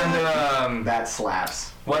 And, That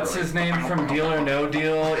slaps. what's his name from Deal or No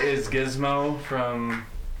Deal is Gizmo from,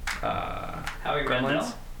 Howie Gremlins?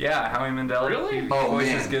 Mandel? Yeah, Howie Mandel. Really? He Oh,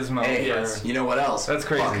 voices man. Gizmo. Hey, for- you know what else? That's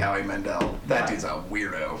crazy. Fuck Howie Mandel. That dude's a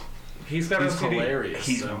weirdo. He's got He's OCD. hilarious.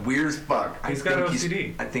 He's so. weird as fuck. He's got think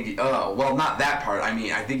OCD. I think well, not that part. I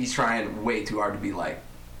mean, I think he's trying way too hard to be like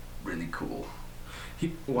really cool.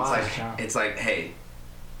 Why? It's like, hey,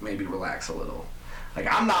 maybe relax a little.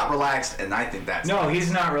 Like, I'm not relaxed, and I think that's No,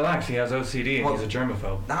 he's not relaxed. He has OCD and Well, he's a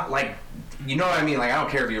germaphobe. not like, you know what I mean? Like, I don't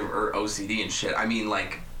care if you're OCD and shit. I mean,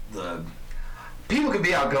 like, the people can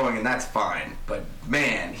be outgoing, and that's fine. But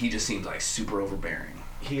man, he just seems like super overbearing.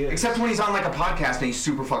 He is. Except when he's on like a podcast and he's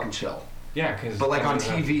super fucking chill. Yeah, because. But like on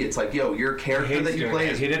TV, it's like, yo, your character that you play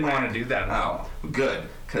is. He didn't want to do that. Oh, good,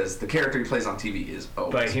 because the character he plays on TV is.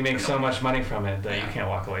 But he makes so annoying. much money from it that Yeah. you can't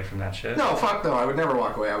walk away from that shit. No, fuck no. I would never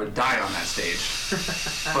walk away. I would die on that stage.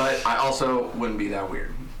 But I also wouldn't be that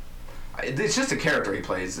weird. It's just a character he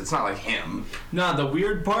plays. It's not like him. No, the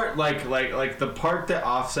weird part, like the part that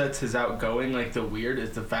offsets his outgoing, like the weird,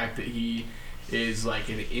 is the fact that he is like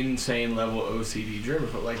an insane level OCD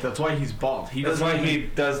germaphobe. Like that's why he's bald. That's why he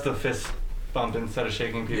does the fist bump instead of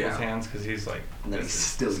shaking people's Yeah. hands because he's like, And then he this is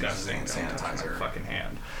still uses disgusting. hand Don't touch my sanitizer. fucking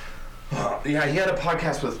hand. Yeah, he had a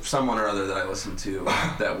podcast with someone or other that I listened to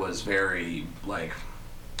that was very like,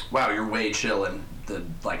 wow, you're way chill, and the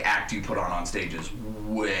like act you put on stage is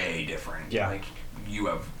way different. Yeah. Like you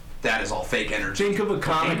have that is all fake energy. Think of a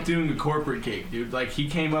comic doing a corporate gig, dude. Like he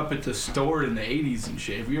came up at the store in the '80s and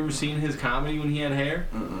shit. Have you ever seen his comedy when he had hair?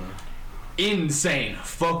 Mm-mm. Insane,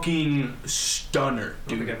 fucking stunner, I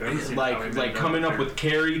don't dude. think I've ever It's seen like Howie like Mandel coming up either. with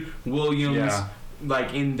Carrie Williams, Yeah.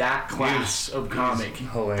 like in that class of comic.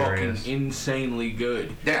 hilarious. Fucking insanely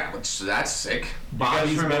good. Yeah, that's sick. You guys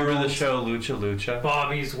Bobby's remember the World. show Lucha Lucha?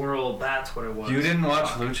 Bobby's World, that's what it was. You didn't watch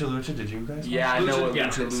Lucha Lucha, did you guys? Yeah, I know Lucha- what yeah.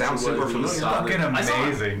 Lucha Lucha Sounds was. super It was familiar. solid. Fucking I saw-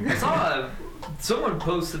 amazing. I saw someone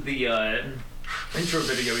posted the intro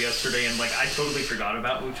video yesterday, and like I totally forgot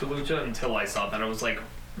about Lucha Lucha until I saw that. I was like,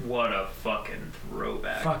 what a fucking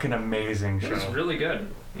throwback. Fucking amazing It was show. really good,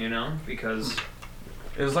 you know, because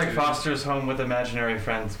It was like Dude. Foster's Home with imaginary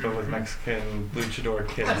friends, but with Mexican luchador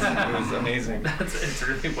kids. It was amazing. it's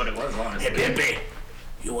really what it was, honestly. Pepe,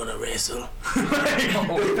 you wanna wrestle? The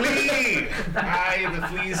flea! Aye, the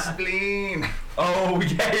flea's spleen. Oh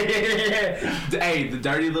yeah. Hey, the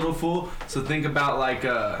dirty little fool. So think about like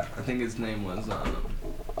I think his name was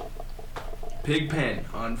Pigpen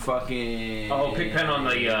on fucking. Oh, Pigpen on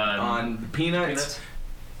the on Peanuts. Peanuts?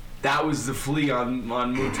 That was the flea on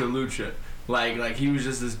Mucha Lucha. Like he was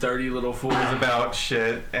just this dirty little fool. It was about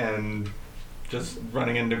shit and just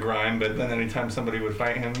running into grime, but then anytime somebody would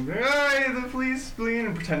fight him, he'd be, "Aye, the flea's spleen,"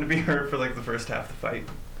 and pretend to be hurt for like the first half of the fight.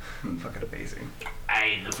 Fucking amazing.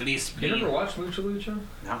 Hey, the flea You spleen. never watched Lucha Lucha?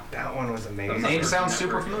 That one was amazing. Name sounds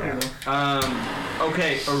super Network, familiar. yeah. though.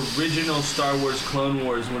 Okay, original Star Wars Clone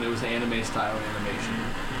Wars when it was anime style animation.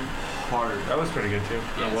 Hard. That was pretty good too.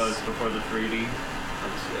 It was before the 3D.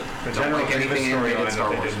 The Don't General like Grievous anything animated storyline Star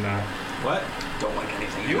that they Wars. did in that. What? Don't like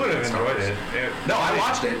anything. You would have Star enjoyed Wars. it. No, I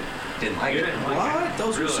watched it. Didn't like You it. didn't like What?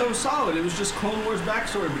 Those were Really? so solid. It was just Clone Wars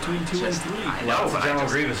backstory between 2 Just- and 3. I No, know, it's a but I General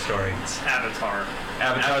just- Grievous story. Avatar.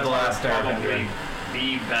 Avatar: The Last Probably Airbender.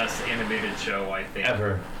 the best animated show, I think.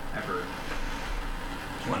 Ever.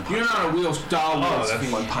 One You're Punch not a Man. real Star Wars that's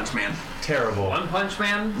fan. One Punch Man. Terrible. One Punch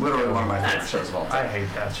Man? Literally one of my favorite That's- shows of all I time.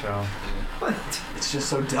 hate that show. It's just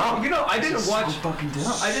so dumb. You know, I didn't It's just watch. so fucking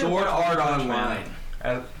dumb. I didn't Sword watch Art One Punch Man.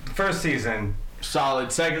 Online. First season,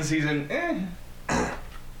 Solid. Second season,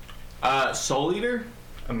 Soul Eater?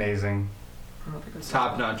 amazing. I don't think I saw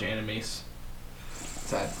Top that. notch animes.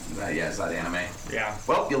 Is that anime? Yeah.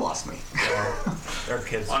 Well, you lost me. They're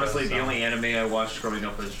kids. Honestly, shows, the so. only anime I watched growing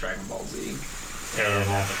up was Dragon Ball Z. Terrible. And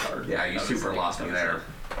Avatar. Yeah, you That was super like- lost that me was there. it.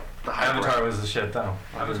 The hype Avatar around- was the shit though.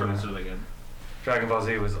 Avatar was really good. Dragon Ball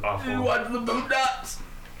Z was awful. Watch the Boondocks.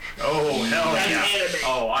 Oh, hell That's yeah. anime.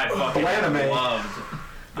 Oh, I fucking Anime. loved.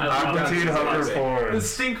 I loved Aptitude that. Hunger The Force.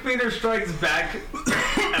 Stink Meter Strikes Back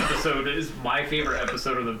episode is my favorite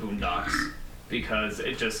episode of the Boondocks because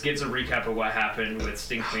it just gives a recap of what happened with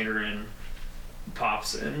Stink Meter and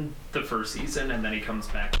Pops in the first season, and then he comes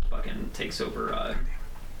back and fucking takes over,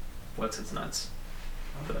 what's his nuts?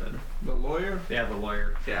 The lawyer? The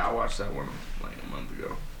lawyer. Yeah, I watched that one like a month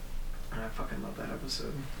ago. And I fucking love that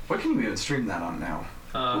episode. What can you even stream that on now?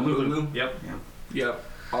 Hulu? Yep. Yep,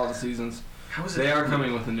 all the seasons. How is it? They are Hulu?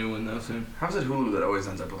 coming with a new one though soon. How's it Hulu that always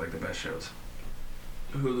ends up with like the best shows?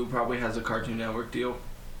 Hulu probably has a Cartoon Network deal.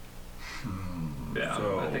 Yeah.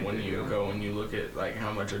 So I think when they you do. go and you look at like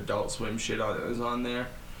how much Adult Swim shit is on there,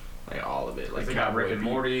 like all of it, like They got Rick and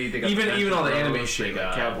Morty. They got even all the Adventure anime Bros, shit, they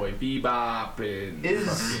like got- Cowboy Bebop and Is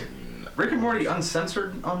fucking, Rick and Morty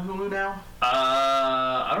uncensored on Hulu now?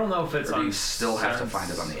 I don't know if it's Or do on. you still have to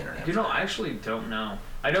find it on the internet? You know, I actually don't know.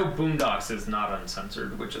 I know Boondocks is not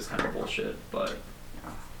uncensored, which is kind of bullshit, but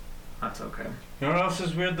that's okay. You know what else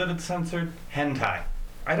is weird that it's censored? Hentai.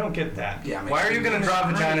 I don't get that. Yeah, Why are you gonna draw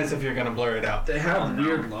vaginas if you're gonna blur it out? they have Oh, no.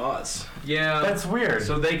 weird laws. Yeah. That's weird.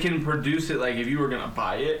 So they can produce it, like if you were gonna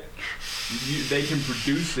buy it, they can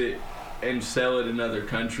produce it and sell it in other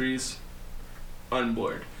countries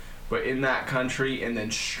unblurred. But in that country and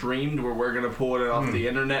then streamed where we're gonna pull it off the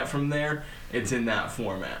internet from there, it's in that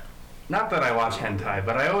format. Not that I watch hentai,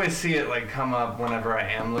 but I always see it like come up whenever I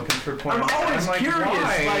am looking for porn. I'm always like, curious,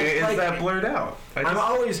 Why is like- that blurred out? I'm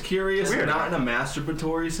always curious, Weird. not in a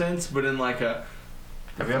masturbatory sense, but in like a.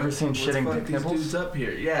 Have you ever seen What the shitting fuck dick these nipples? dudes up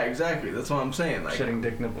here? Yeah, exactly. That's what I'm saying. Like, Shitting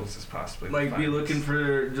dick nipples is possibly the like be finest. looking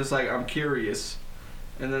for just like I'm curious,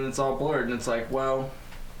 and then it's all blurred, and it's like, well,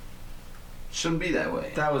 Shouldn't be that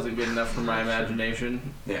way. that wasn't good enough for my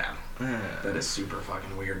imagination. Yeah, that is super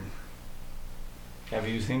fucking weird. Have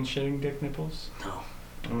you seen shitting dick nipples? No.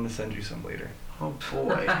 I'm gonna send you some later. Oh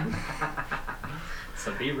boy.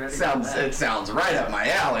 So be ready. It sounds right up my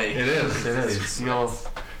alley. It is. It is.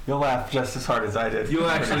 You'll laugh just as hard as I did. You'll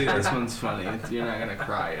actually. This one's funny. You're not gonna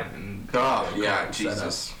cry and. Oh yeah, set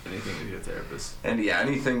Jesus. up anything with your therapist. And yeah,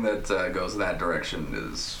 anything that goes that direction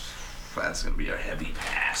that's gonna be a heavy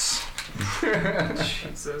pass.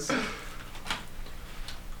 Jesus.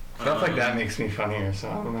 Stuff like that makes me funnier, so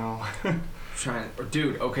I don't know.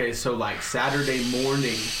 Dude, okay, so like Saturday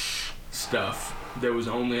morning stuff that was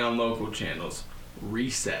only on local channels.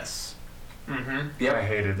 Recess. Mm-hmm. Yep. I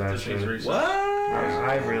hated that This means shit. recess. What?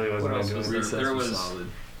 I really wasn't What else into was it. Recess There was was- solid.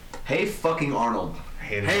 Hey fucking Arnold. I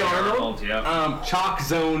hated Hey it. Arnold. Yeah. Chalk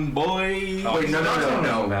Zone Boy. Oh, Wait, no,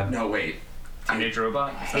 bad. no, wait. Teenage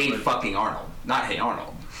Robot. Is that Hey what- fucking Arnold, not Hey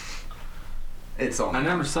Arnold. It's on. I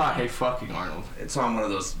never saw Hey Fucking Arnold. It's on one of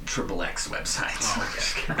those XXX websites.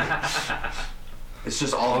 Oh, It's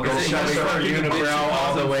just all Go girls shove showing her unibrow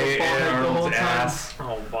all the way in Arnold's ass.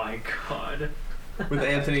 Oh my god. With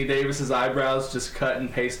Anthony Davis's eyebrows just cut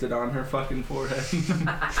and pasted on her fucking forehead.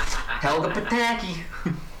 Held up a tacky.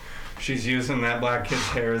 She's using that black kid's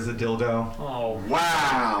hair as a dildo. Oh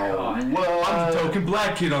Wow. God. What? I'm the token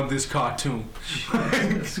black kid on this cartoon.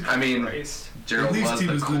 I mean, Christ. Gerald At least was he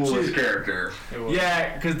the was coolest legit. character. It was-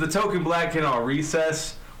 Yeah, because the token black kid on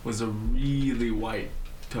Recess was a really white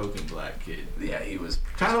token black kid. Yeah, he was.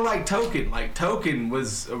 Kind of like Token. Like Token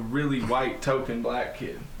was a really white token black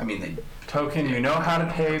kid. I mean, they. Token, you know how to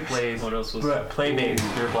pay plays. What else was Play baby,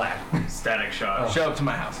 you're black. Static Shock? Show up to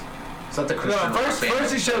my house. Is that the No, Christian rock first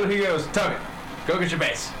band? he showed. He goes, Token, go get your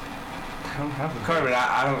bass. I don't have a Carmen,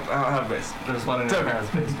 I don't have a bass. There's one in your Token,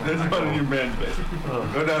 parents' basement. there's one in your man's bass.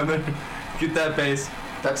 Go down there, get that bass.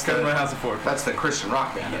 That's Come to my the. house at 4 o'clock. That's the Christian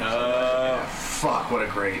rock band. Yeah. Fuck! What a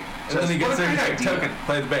great. And then he gets what a there and great he's like, idea. Token,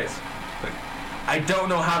 play the bass. Like, I don't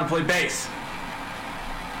know how to play bass.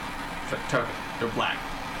 It's like, Token, you're black.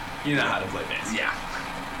 You know how to play bass. Yeah.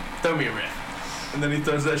 Throw me a riff. And then he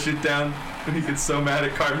throws that shit down and he gets so mad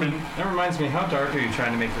at Cartman. That reminds me, how dark are you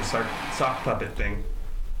trying to make the sock puppet thing?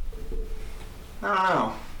 I don't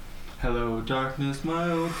know. Hello, darkness,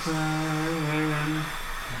 my old friend.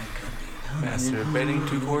 Masturbating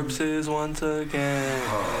to corpses once again.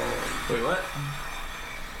 Wait, what?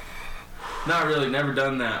 Not really, never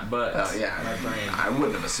done that, but Oh yeah. my brain. I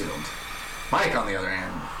wouldn't have assumed. Mike, on the other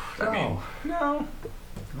hand. I mean, No.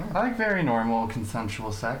 I like very normal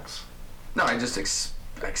consensual sex. no. I just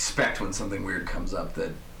expect when something weird comes up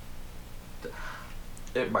that.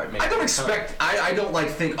 It might make I don't it expect. I don't like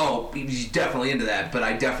think. Oh, he's definitely into that. But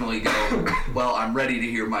I definitely go. Well, I'm ready to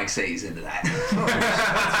hear Mike say he's into that.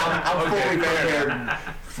 I'm fully prepared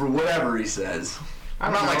for whatever he says.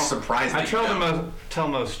 I'm not like surprised. I that try you to know. tell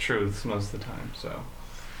most truths most of the time, so.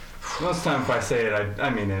 Most of the time if I say it, I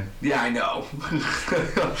mean it. Yeah, I know.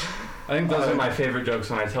 I think those are my favorite jokes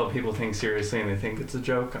when I tell people things seriously and they think it's a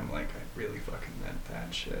joke. I'm like, I really fucking meant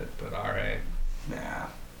that shit, but alright. Yeah.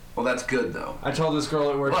 Well, that's good though. I told this girl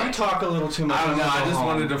at work, What? you talk a little too much. I don't know, I just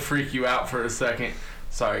wanted to. to freak you out for a second.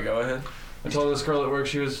 Sorry, go ahead. I told this girl at work,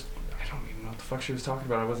 I don't even know what the fuck she was talking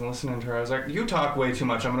about. I wasn't listening to her. I was like, you talk way too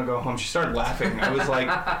much. I'm gonna go home. She started laughing. I was like,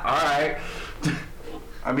 alright.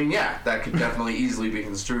 I mean, yeah, that could definitely easily be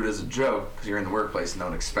construed as a joke because you're in the workplace and no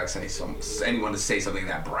one expects anyone to say something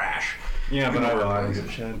that brash. Yeah, but I will. I don't give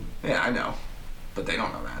a shit. Yeah, I know. But they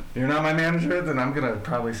don't know that. You're not my manager, then I'm gonna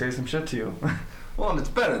probably say some shit to you. Well, and it's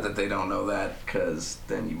better that they don't know that, because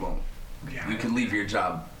then you won't. Yeah. You can leave your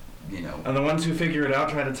job, And the ones who figure it out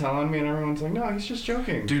try to tell on me, and everyone's like, no, he's just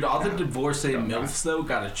joking. Dude, all the divorcee MILFs, though,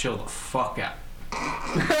 gotta chill the fuck out.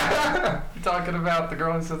 You talking about the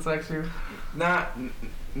girl who sits next to you? Not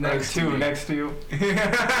next to you.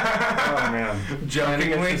 Oh, man. Trying to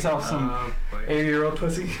get yourself some 80-year-old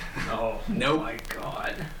pussy? Oh, Nope. my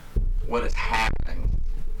God. what is happening?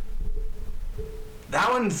 That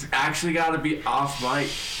one's actually gotta be off mic,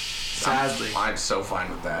 sadly. I'm so fine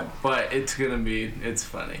with that. But it's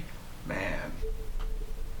funny. Man.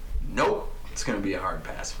 Nope. It's going to be a hard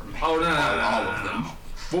pass for me. Oh, no. All of them.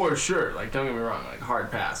 For sure. Like, don't get me wrong, like,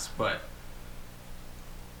 hard pass, but...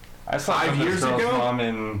 I saw 5 years girl's ago? mom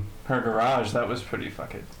in her garage. That was pretty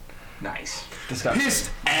fucking Nice. disgusting.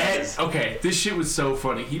 Pissed at... Okay, this shit was so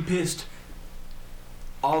funny. He pissed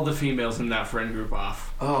all the females in that friend group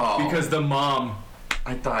off. Oh. Because the mom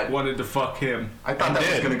I thought wanted to fuck him. that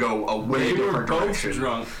was going to go a way They were different both direction.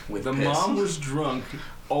 drunk. With The piss. mom was drunk,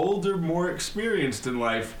 older, more experienced in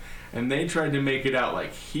life, and they tried to make it out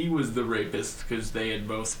like he was the rapist because they had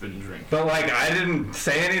both been drinking. But, I didn't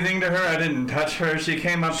say anything to her. I didn't touch her. She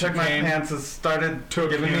came up, took my pants, and started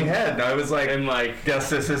giving me head. I was like, And like, guess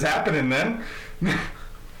this is happening then.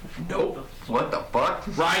 Nope. What the fuck?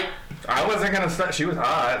 right? I wasn't going to stop. She was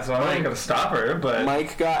hot, so I wasn't going to stop her, but...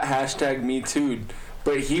 Mike got #MeToo'd,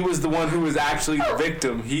 but he was the one who was actually the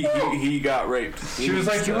victim. He got raped. She was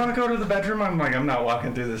like, "You want to go to the bedroom?" I'm like, "I'm not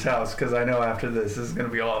walking through this house because I know after this is going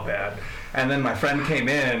to be all bad." And then my friend came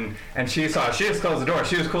in and she just closed the door.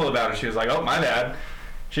 She was cool about it. She was like, "Oh, my bad."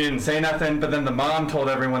 She didn't say nothing, but then the mom told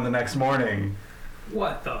everyone the next morning.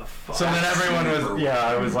 What the fuck? So then everyone was,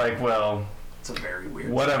 I was like, well, It's a very weird.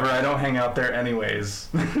 whatever. I don't hang out there anyways.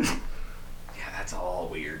 Yeah, that's all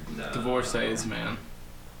weird. No. Divorcees, man.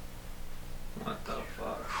 What the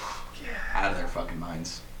fuck? Out of their fucking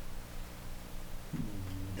minds.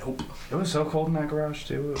 Nope. It was so cold in that garage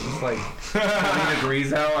too. It was like 20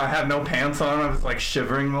 degrees out. I had no pants on. I was like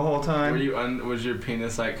shivering the whole time. Were you was your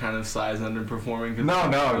penis like kind of size underperforming?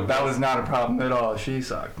 No, that was not a problem at all. She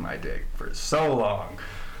sucked my dick for so long.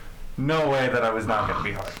 No way that I was not going to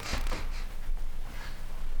be hard.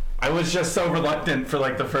 I was just so reluctant for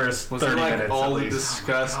like the first Was 30 it like minutes. all at the least.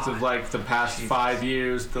 disgust of like the past 5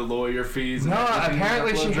 years, the lawyer fees? No, and everything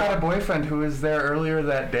apparently that she blows had a up? boyfriend who was there earlier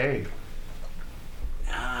that day.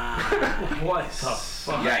 What the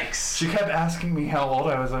fuck? Yikes. She kept asking me how old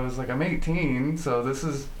I was. I was like, I'm 18, so this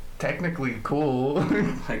is technically cool.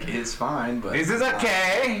 Like, it's fine, but... Is this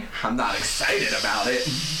okay? I'm not excited about it.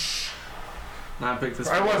 I picked this.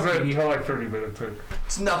 I wasn't until like 30 minutes.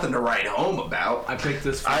 It's nothing to write home about. I picked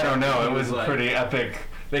this. I don't know. It He was like, pretty epic.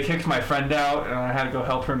 They kicked my friend out, and I had to go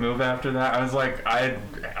help her move after that. I was like, I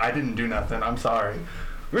didn't do nothing. I'm sorry.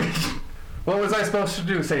 What was I supposed to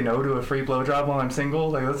do? Say no to a free blowjob while I'm single?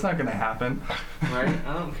 Like, that's not gonna happen. Right?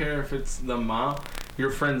 I don't care if it's the mom, your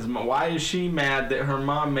friend's mom. Why is she mad that her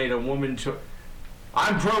mom made a woman choice?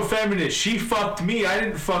 I'm pro-feminist. She fucked me. I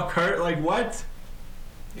didn't fuck her. Like, what?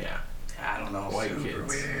 Yeah. I don't know. White Super kids.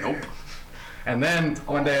 weird. Nope. And then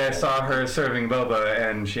one day I saw her serving boba,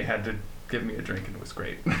 and she had to give me a drink, and it was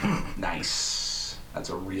great. Nice. That's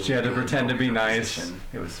a real. She had to good pretend to be nice. position.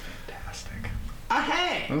 It was fantastic.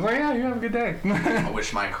 Hey. I was like, yeah, you have a good day. I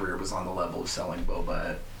wish my career was on the level of selling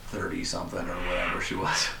boba at 30 something or whatever she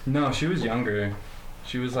was. No, she was younger.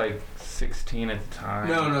 She was like 16 at the time.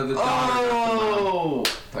 No, the daughter. Oh!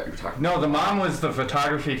 Thought you were talking. No, the mom was the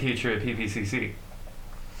photography teacher at PPCC.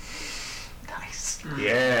 Nice.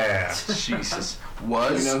 Yeah. Jesus. You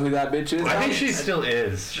Was. know who that bitch is? I think she still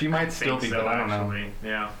is. She might still be, but I don't know. actually.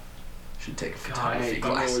 Yeah. Should take a Hey, photography you know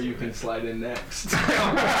class. where you can slide in next. Get the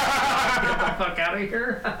fuck out of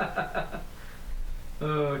here.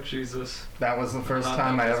 Oh, Jesus. That was the first Not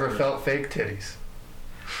time that I ever desperate. felt fake titties.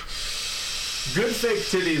 Good fake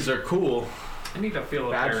titties are cool. I need to feel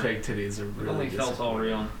it Bad there. fake titties are It really only felt all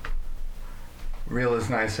real. Real is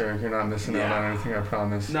nicer. You're not missing out Yeah. on anything, I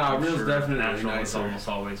promise. No, real's Sure, definitely natural is nicer. almost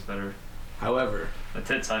always better. However, The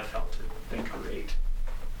tits I felt have been great.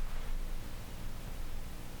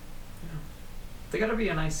 They gotta be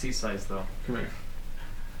a nice C-size though. come here.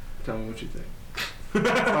 Tell me what you think.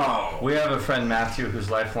 Oh. We have a friend, Matthew, whose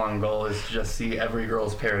lifelong goal is to just see every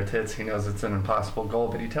girl's pair of tits. He knows it's an impossible goal,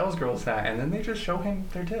 but he tells girls that, and then they just show him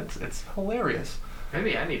their tits. It's hilarious.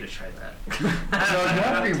 Maybe I need to try that. So you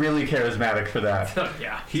have to be really charismatic for that.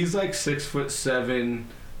 Yeah. He's like 6'7",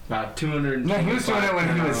 about 200. No, he was doing it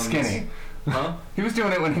when he was skinny. Huh? He was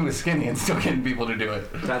doing it when he was skinny and still getting people to do it.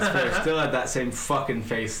 That's fair. Still had that same fucking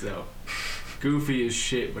face though. goofy as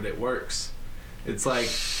shit, but it works. It's like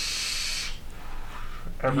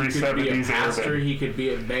Every he could be a 70s pastor, urban. he could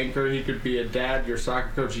be a banker, he could be a dad, your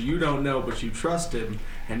soccer coach. You don't know, but you trust him,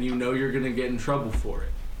 and you know you're gonna get in trouble for it.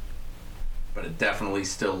 But it definitely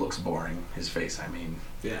still looks boring. His face, I mean.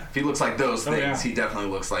 Yeah. If he looks like those things, yeah. he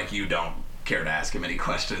definitely looks like you don't care to ask him any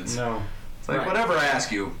questions. No. It's like, Right. whatever I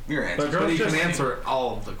ask you, your answer. But But he Girls can just- answer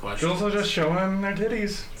all of the questions. Girls will just show him their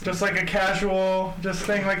titties. Just like a casual just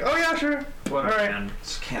thing like, oh yeah, sure. What All a right. man.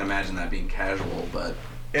 Just can't imagine that being casual, but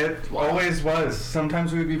It Wow. always was.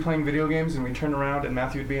 Sometimes we would be playing video games and we'd turn around and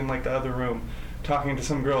Matthew would be in like the other room talking to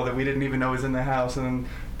some girl that we didn't even know was in the house, and then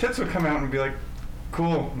tits would come out and be like,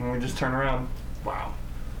 cool, and we'd just turn around. wow.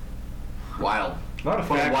 Wild. Not a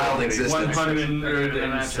What a fact. wild existence.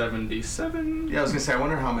 177. Yeah, I was gonna say, I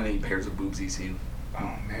wonder how many pairs of boobs he's seen, Oh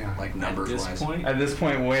man. like At numbers this wise. point, At this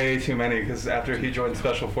point, way too many, because after he joined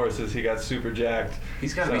Special Forces, he got super jacked.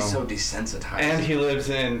 He's got to be so desensitized. And he lives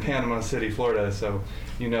in Panama City, Florida, so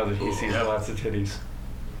you know that he Ooh. sees Yep. lots of titties.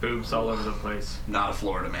 Boobs all over the place. Not a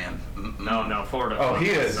Florida man. Mm-mm. No, Florida. Oh, he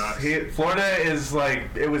fucking is. sucks. Florida is like,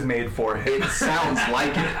 it was made for him. It sounds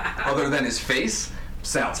like it. Other than his face,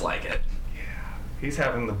 sounds like it. He's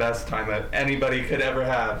having the best time that anybody could ever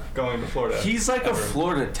have going to Florida. he's like a Ever.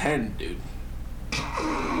 Florida 10, dude.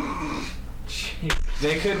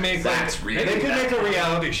 They could make That's like, really they could that make a bad.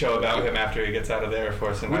 reality show about him after he gets out of the Air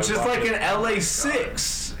Force, and I Which would is watch like it. an LA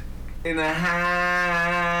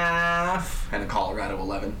 6.5. And a Colorado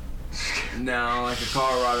 11. No, like a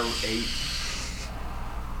Colorado 8.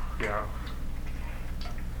 Yeah.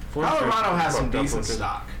 Colorado has some Fucked up decent looking.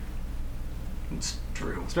 stock. It's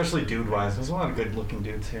true. Especially dude-wise. There's a lot of good-looking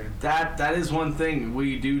dudes here. That is one thing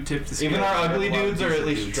we do tip the scale. Even our We have ugly a lot of dudes are at decent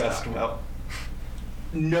least dude dressed stock. well.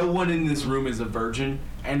 No one in this room is a virgin,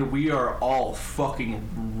 and we are all fucking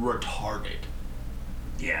retarded.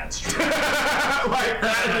 Yeah, it's true. Like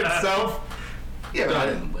that in itself. Yeah, but I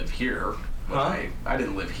didn't live here. When Huh? I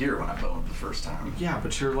didn't live here when I boned the first time. Yeah,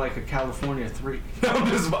 but you're like a California 3. I'm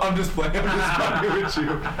just playing. I'm just fucking with you.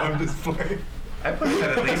 I'm just playing. I put it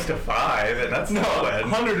at least a 5, and that's No, solid.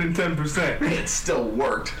 110%. It still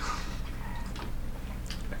worked.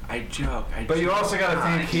 I joke. But you also got to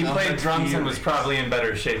think he I played love drums and was feelings. probably in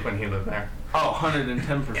better shape when he lived there. Oh,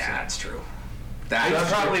 110%. Yeah, it's true. That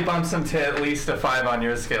That's probably bumps him to at least a 5 on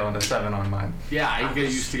your scale and a 7 on mine. Yeah, I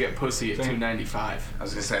used to get pussy at Same. 295. I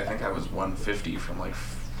was gonna say, I think I was 150 from like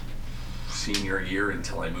senior year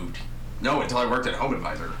until I moved. No, until I worked at Home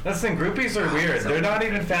Advisor. That's the thing. Groupies are weird. They're not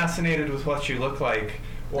even fascinated with what you look like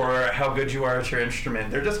or how good you are at your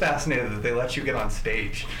instrument. They're just fascinated that they let you get on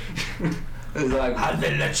stage. It's like, How'd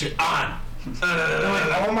they let you on? They're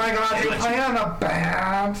like, oh my god, you play in a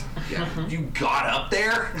band. yeah, you got up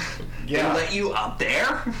there? Yeah. They let you up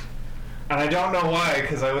there? And I don't know why,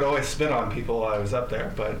 because I would always spit on people while I was up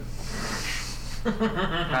there, but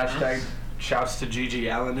Hashtag shouts to Gigi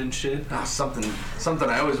Allen and shit. Oh, something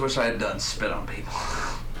I always wish I had done, spit on people.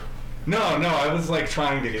 no, I was like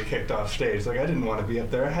trying to get kicked off stage. Like I didn't want to be up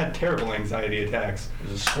there. I had terrible anxiety attacks.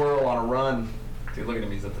 There's a squirrel on a run. Dude, look at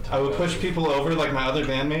him, he's at the top. I would push people over like my other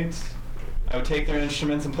bandmates. I would take their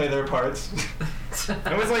instruments and play their parts.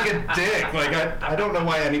 I was like a dick. Like I don't know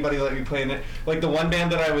why anybody let me play in it. Like the one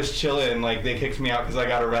band that I was chilling, like they kicked me out because I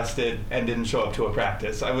got arrested and didn't show up to a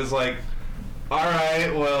practice. I was like, all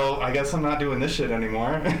right, well I guess I'm not doing this shit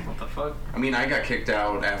anymore. What the fuck? I mean, I got kicked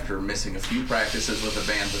out after missing a few practices with the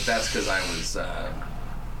band, but that's because I was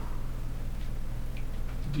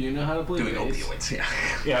Do you know how to play doing bass? opioids. Yeah,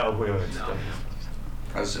 Yeah, wait. No.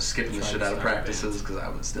 I was just skipping the Trying shit to out of start practices because I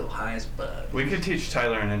was still high as bud. We could teach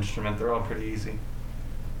Tyler an instrument. They're all pretty easy.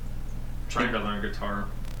 Trying to learn guitar.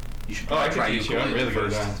 You should Oh, I probably could try teach you. I'm ukulele really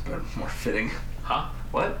good first. at It's better, more fitting. Huh?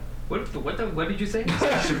 What? What did you say?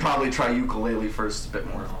 You should probably try ukulele first. It's a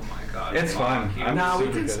bit more. Oh my god. It's fun. I'm Nah, we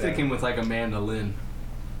super can good stick at him it. with like a mandolin.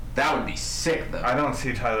 That would be sick, though. I don't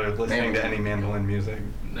see Tyler listening to any mandolin music.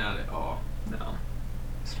 Not at all. No.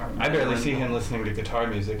 Start I barely mandolin. see him listening to guitar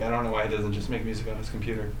music. I don't know why he doesn't just make music on his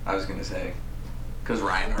computer. I was gonna say, because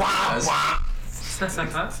Ryan already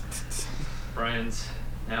does. Brian's.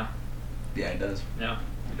 Yeah. Yeah, he does. Yeah.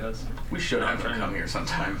 He does. We should have him trying come to- here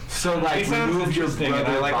sometime. So He like sounds remove your interesting, and I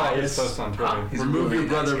brother like all his bias. posts on Twitter. Huh? He's a Remove your really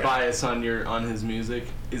nice brother guy. bias on his music.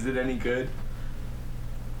 Is it any good?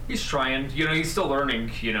 He's trying. He's still learning.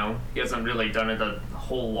 He hasn't really done it a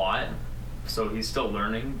whole lot, so he's still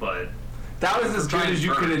learning. But That was as good Trying as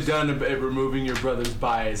you could have first. done at removing your brother's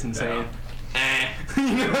bias and saying,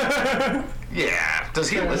 Yeah. Does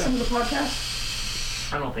he listen to the podcast?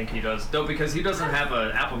 I don't think he does. No, because he doesn't have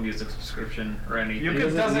an Apple Music subscription or anything. You He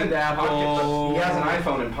can doesn't need Apple. He has an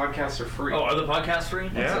iPhone and podcasts are free. Oh, are the podcasts free?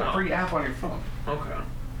 It's Yeah. a free app on your phone. Okay.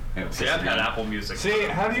 Yeah, See, I've had Apple Music. See,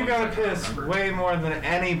 for have you as got long to as I can piss remember. way more than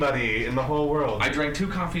anybody in the whole world? I drank 2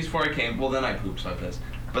 coffees before I came. Well, then I pooped, so I pissed.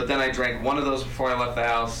 But then I drank one of those before I left the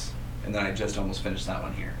house, and then I just almost finished that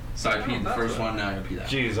one here. So I peed the that's first good. one, now I'm gonna pee that.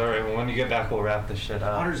 Jeez, alright, well, when you get back, we'll wrap this shit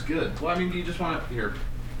up. Water's good. Well, I mean, do you just want to here?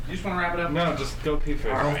 You just want to wrap it up? No, just go pee first.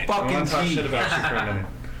 Alright. I want Fucking to talk pee. shit about you for a minute.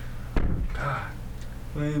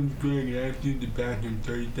 My name's Greg, and I've used the bathroom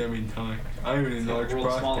 37 times. I have an It's the enlarged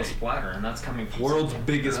world's smallest prostate. bladder, and that's coming from World's something.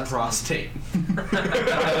 biggest That's- prostate.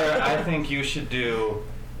 Tyler, I think you should do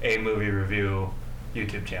a movie review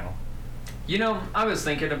YouTube channel. You know, I was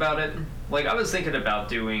thinking about it. Like, I was thinking about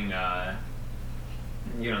doing,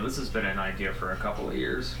 you know, this has been an idea for a couple of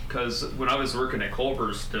years. Because when I was working at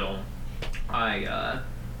Culver's still,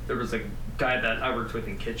 there was a guy that I worked with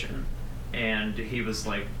in kitchen. And he was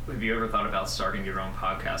like, have you ever thought about starting your own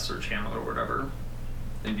podcast or channel or whatever?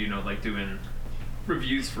 And, you know, like doing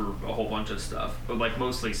reviews for a whole bunch of stuff. But, like,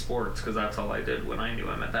 mostly sports, because that's all I did when I knew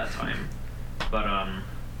him at that time. But,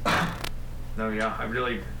 no, yeah, I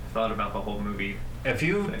really thought about the whole movie. If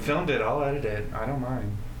you Thing. filmed it, I'll edit it. I don't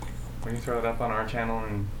mind. We can throw it up on our channel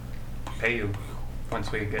and pay you once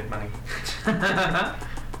we get money.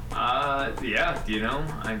 Yeah, you know,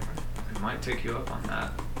 I might take you up on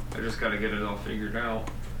that. I just gotta get it all figured out.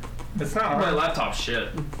 It's not My hard. laptop's shit.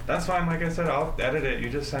 That's fine. Like I said, I'll edit it. You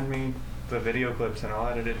just send me the video clips and I'll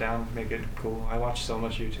edit it down, make it cool. I watch so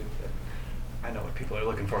much YouTube that I know what people are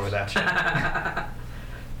looking for with that shit.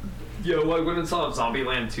 Yo, I went and saw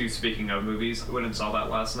Zombieland 2, speaking of movies. I went and saw that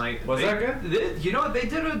last night. Was that good? You know, they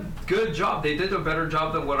did a good job. They did a better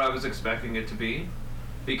job than what I was expecting it to be.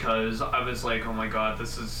 Because I was like, oh my god,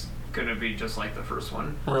 this is gonna be just like the first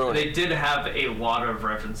one. Really? They did have a lot of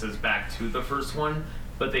references back to the first one,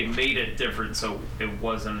 but they made it different so it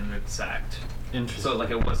wasn't an exact. Interesting. So,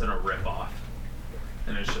 like, it wasn't a rip-off.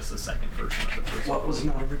 And it's just the second version of the first one. What was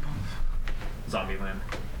not a ripoff? Zombieland.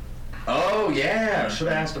 Oh yeah, should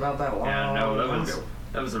have asked about that a long Yeah, no, time ago.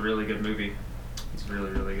 that was a really good movie. It's really,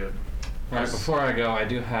 really good. Right, before I go, I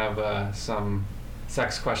do have some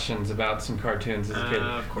sex questions about some cartoons as a kid.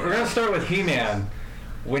 Of course. We're gonna start with He-Man.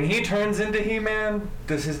 When he turns into He-Man,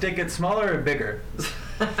 does his dick get smaller or bigger?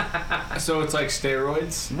 So it's like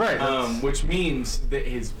steroids, Right, that's- which means that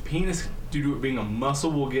his penis, due to it being a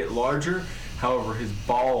muscle, will get larger. However, his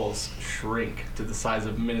balls shrink to the size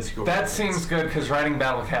of minuscule. That rabbits. seems good because riding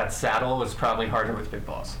Battle Cat's saddle was probably harder with big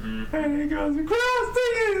balls. And he goes across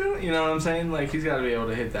the, you know what I'm saying? Like he's got to be able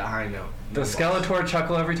to hit that high note. Does Skeletor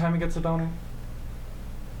chuckle every time he gets a boner?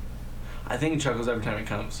 I think he chuckles every time he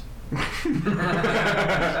comes. I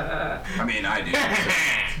mean, I do.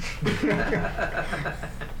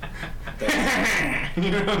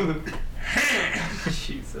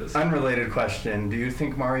 Jesus. Unrelated question. Do you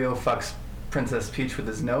think Mario fucks Princess Peach with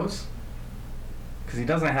his nose? Because he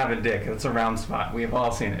doesn't have a dick. It's a round spot. We have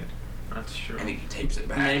all seen it. That's true. And he tapes it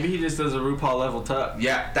back. Maybe he just does a RuPaul level tuck.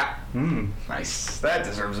 Yeah, that. Nice. That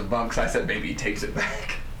deserves a bump. 'Cause I said maybe he tapes it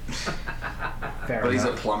back. Fair But he's a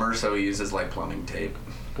enough. plumber, so he uses like plumbing tape.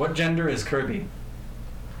 What gender is Kirby?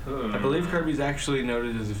 I believe Kirby's actually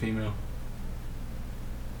noted as a female.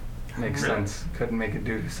 Makes Really? sense. Couldn't make a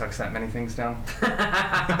dude who sucks that many things down. Not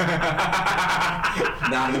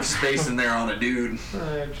enough space in there on a dude.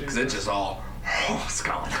 Because it's just all, oh, it's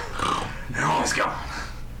gone. Oh, it's gone.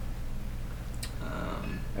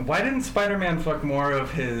 And why didn't Spider-Man fuck more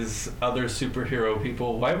of his other superhero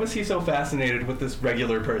people? Why was he so fascinated with this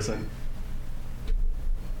regular person?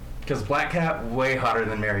 Because Black Cat, way hotter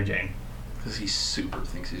than Mary Jane. Because he super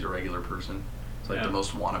thinks he's a regular person. It's like Yeah. the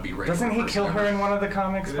most wannabe regular Doesn't he person kill her ever. in one of the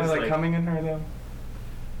comics It by is like like- coming in her though?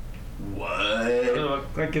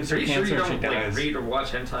 What? Like gives her Are you sure cancer you and she don't like dies. read or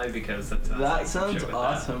watch hentai because that sounds, That like some sounds shit with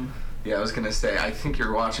awesome. Yeah, I was going to say, I think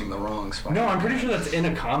you're watching the wrong Spider. No, I'm pretty sure that's in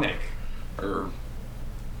a comic. Or,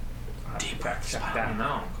 Deep That. I don't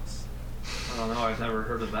know. I don't know. I've never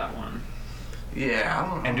heard of that one. yeah, I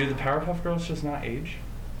don't know. And do the Powerpuff Girls just not age?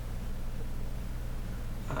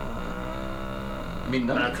 I mean,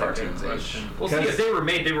 none of That's the a good cartoons age. question. Well, see, 'Cause- if they were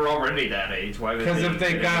made, they were already that age. Why would 'Cause they? if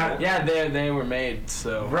they got- Yeah, they were made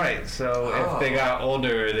so. Right, so if they Oh. got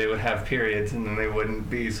older, they would have periods and then they wouldn't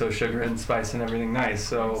be so sugar and spice and everything nice.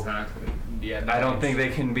 So Exactly. Yeah, I don't think they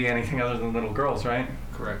can be anything other than little girls, right?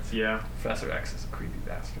 correct. Yeah. Professor X is a creepy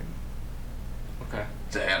bastard. Okay.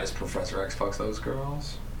 Yeah, does Professor X fucks those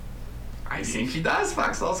girls? I think he does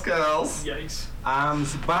fucks those girls. Yikes.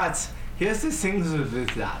 But here's the thing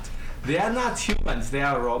with that. They are not humans, they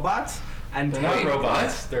are robots. And They're not Wait,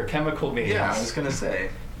 robots. They're chemical beings. Yeah, I was gonna say.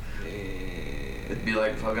 It'd be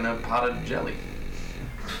like fucking a pot of jelly.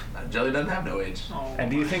 Jelly doesn't have no age. Oh, And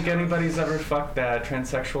do you think anybody's ever fucked that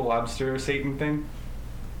transsexual lobster Satan thing?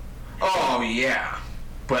 Oh yeah,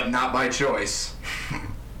 but not by choice.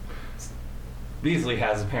 Beasley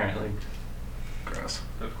has, apparently. Gross.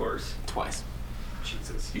 of course. Twice.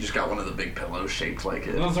 Jesus. You just got one of the big pillows shaped like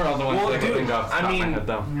it. Those are all the ones Well, that I can dude, think off the top of my head,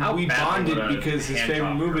 though. How we badly would bonded a because his hand favorite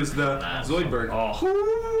job move is hurt the from that? Zoidberg.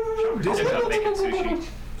 Oh, ended up making sushi.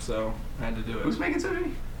 So I had to do it. Who's making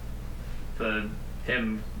sushi?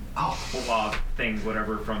 Him thing,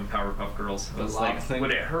 whatever, from Powerpuff Girls. It The was lob like, thing?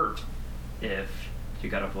 would it hurt if you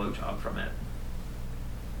got a blowjob from it?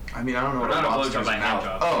 I mean, I don't know Or what not a lobster's blowjob, a hand mouth.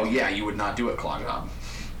 job. Oh yeah, you would not do a claw job.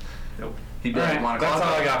 Nope. He'd be All like, right, "Want a that's claw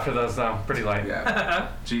all I job?" got for those, though. Pretty light. Yeah.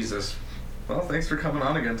 Jesus. Well, thanks for coming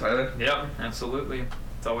on again, Tyler. Yep, absolutely.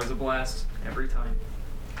 It's always a blast every time.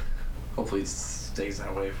 Hopefully it stays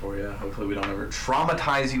that way for you. Hopefully we don't ever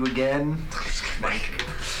traumatize you again. Mike.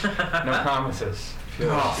 No promises.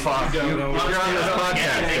 Oh fuck! You don't know. You're on this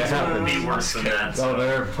podcast. Things It would happens. be worse than that. Oh, So.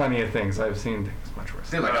 there are plenty of things. I've seen things much worse.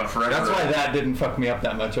 Dude, like I'm forever. That's why that didn't fuck me up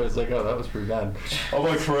that much. I was like, oh, that was pretty bad. I'm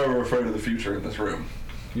like forever afraid of the future in this room.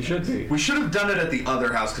 You should be. We should have done it at the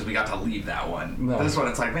other house because we got to leave that one. No. This one,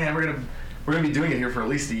 it's like, man, we're gonna be doing it here for at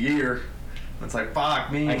least a year. It's like,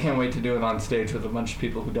 fuck me. I can't wait to do it on stage with a bunch of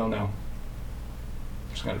people who don't know.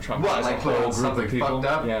 Just gonna traumatize What, like a put whole on group something of people. fucked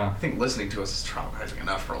up? Yeah. I think listening to us is traumatizing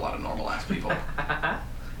enough for a lot of normal ass people.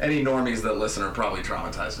 Any normies that listen are probably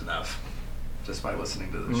traumatized enough just by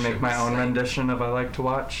listening to this shit. Make my own rendition of I Like to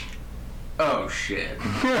Watch. Oh shit.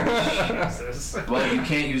 Jesus. Well, you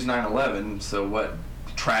can't use 9/11, so what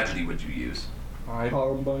tragedy would you use?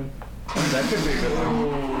 Columbine. That could be a good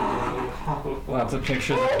one. Lots of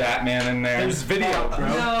pictures of Batman in there. There's video, bro.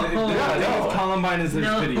 No. The thing with Columbine is there's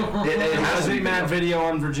No. video. It It has has to a be mad video. video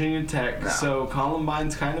on Virginia Tech, No. so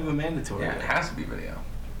Columbine's kind of a mandatory. Yeah, it has to be video.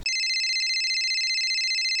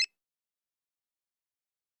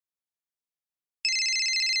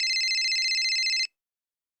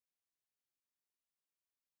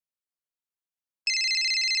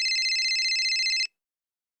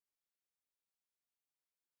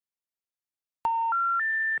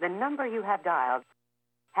 The number you have dialed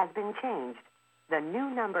has been changed. The new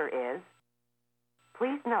number is...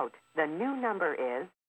 Please note, the new number is...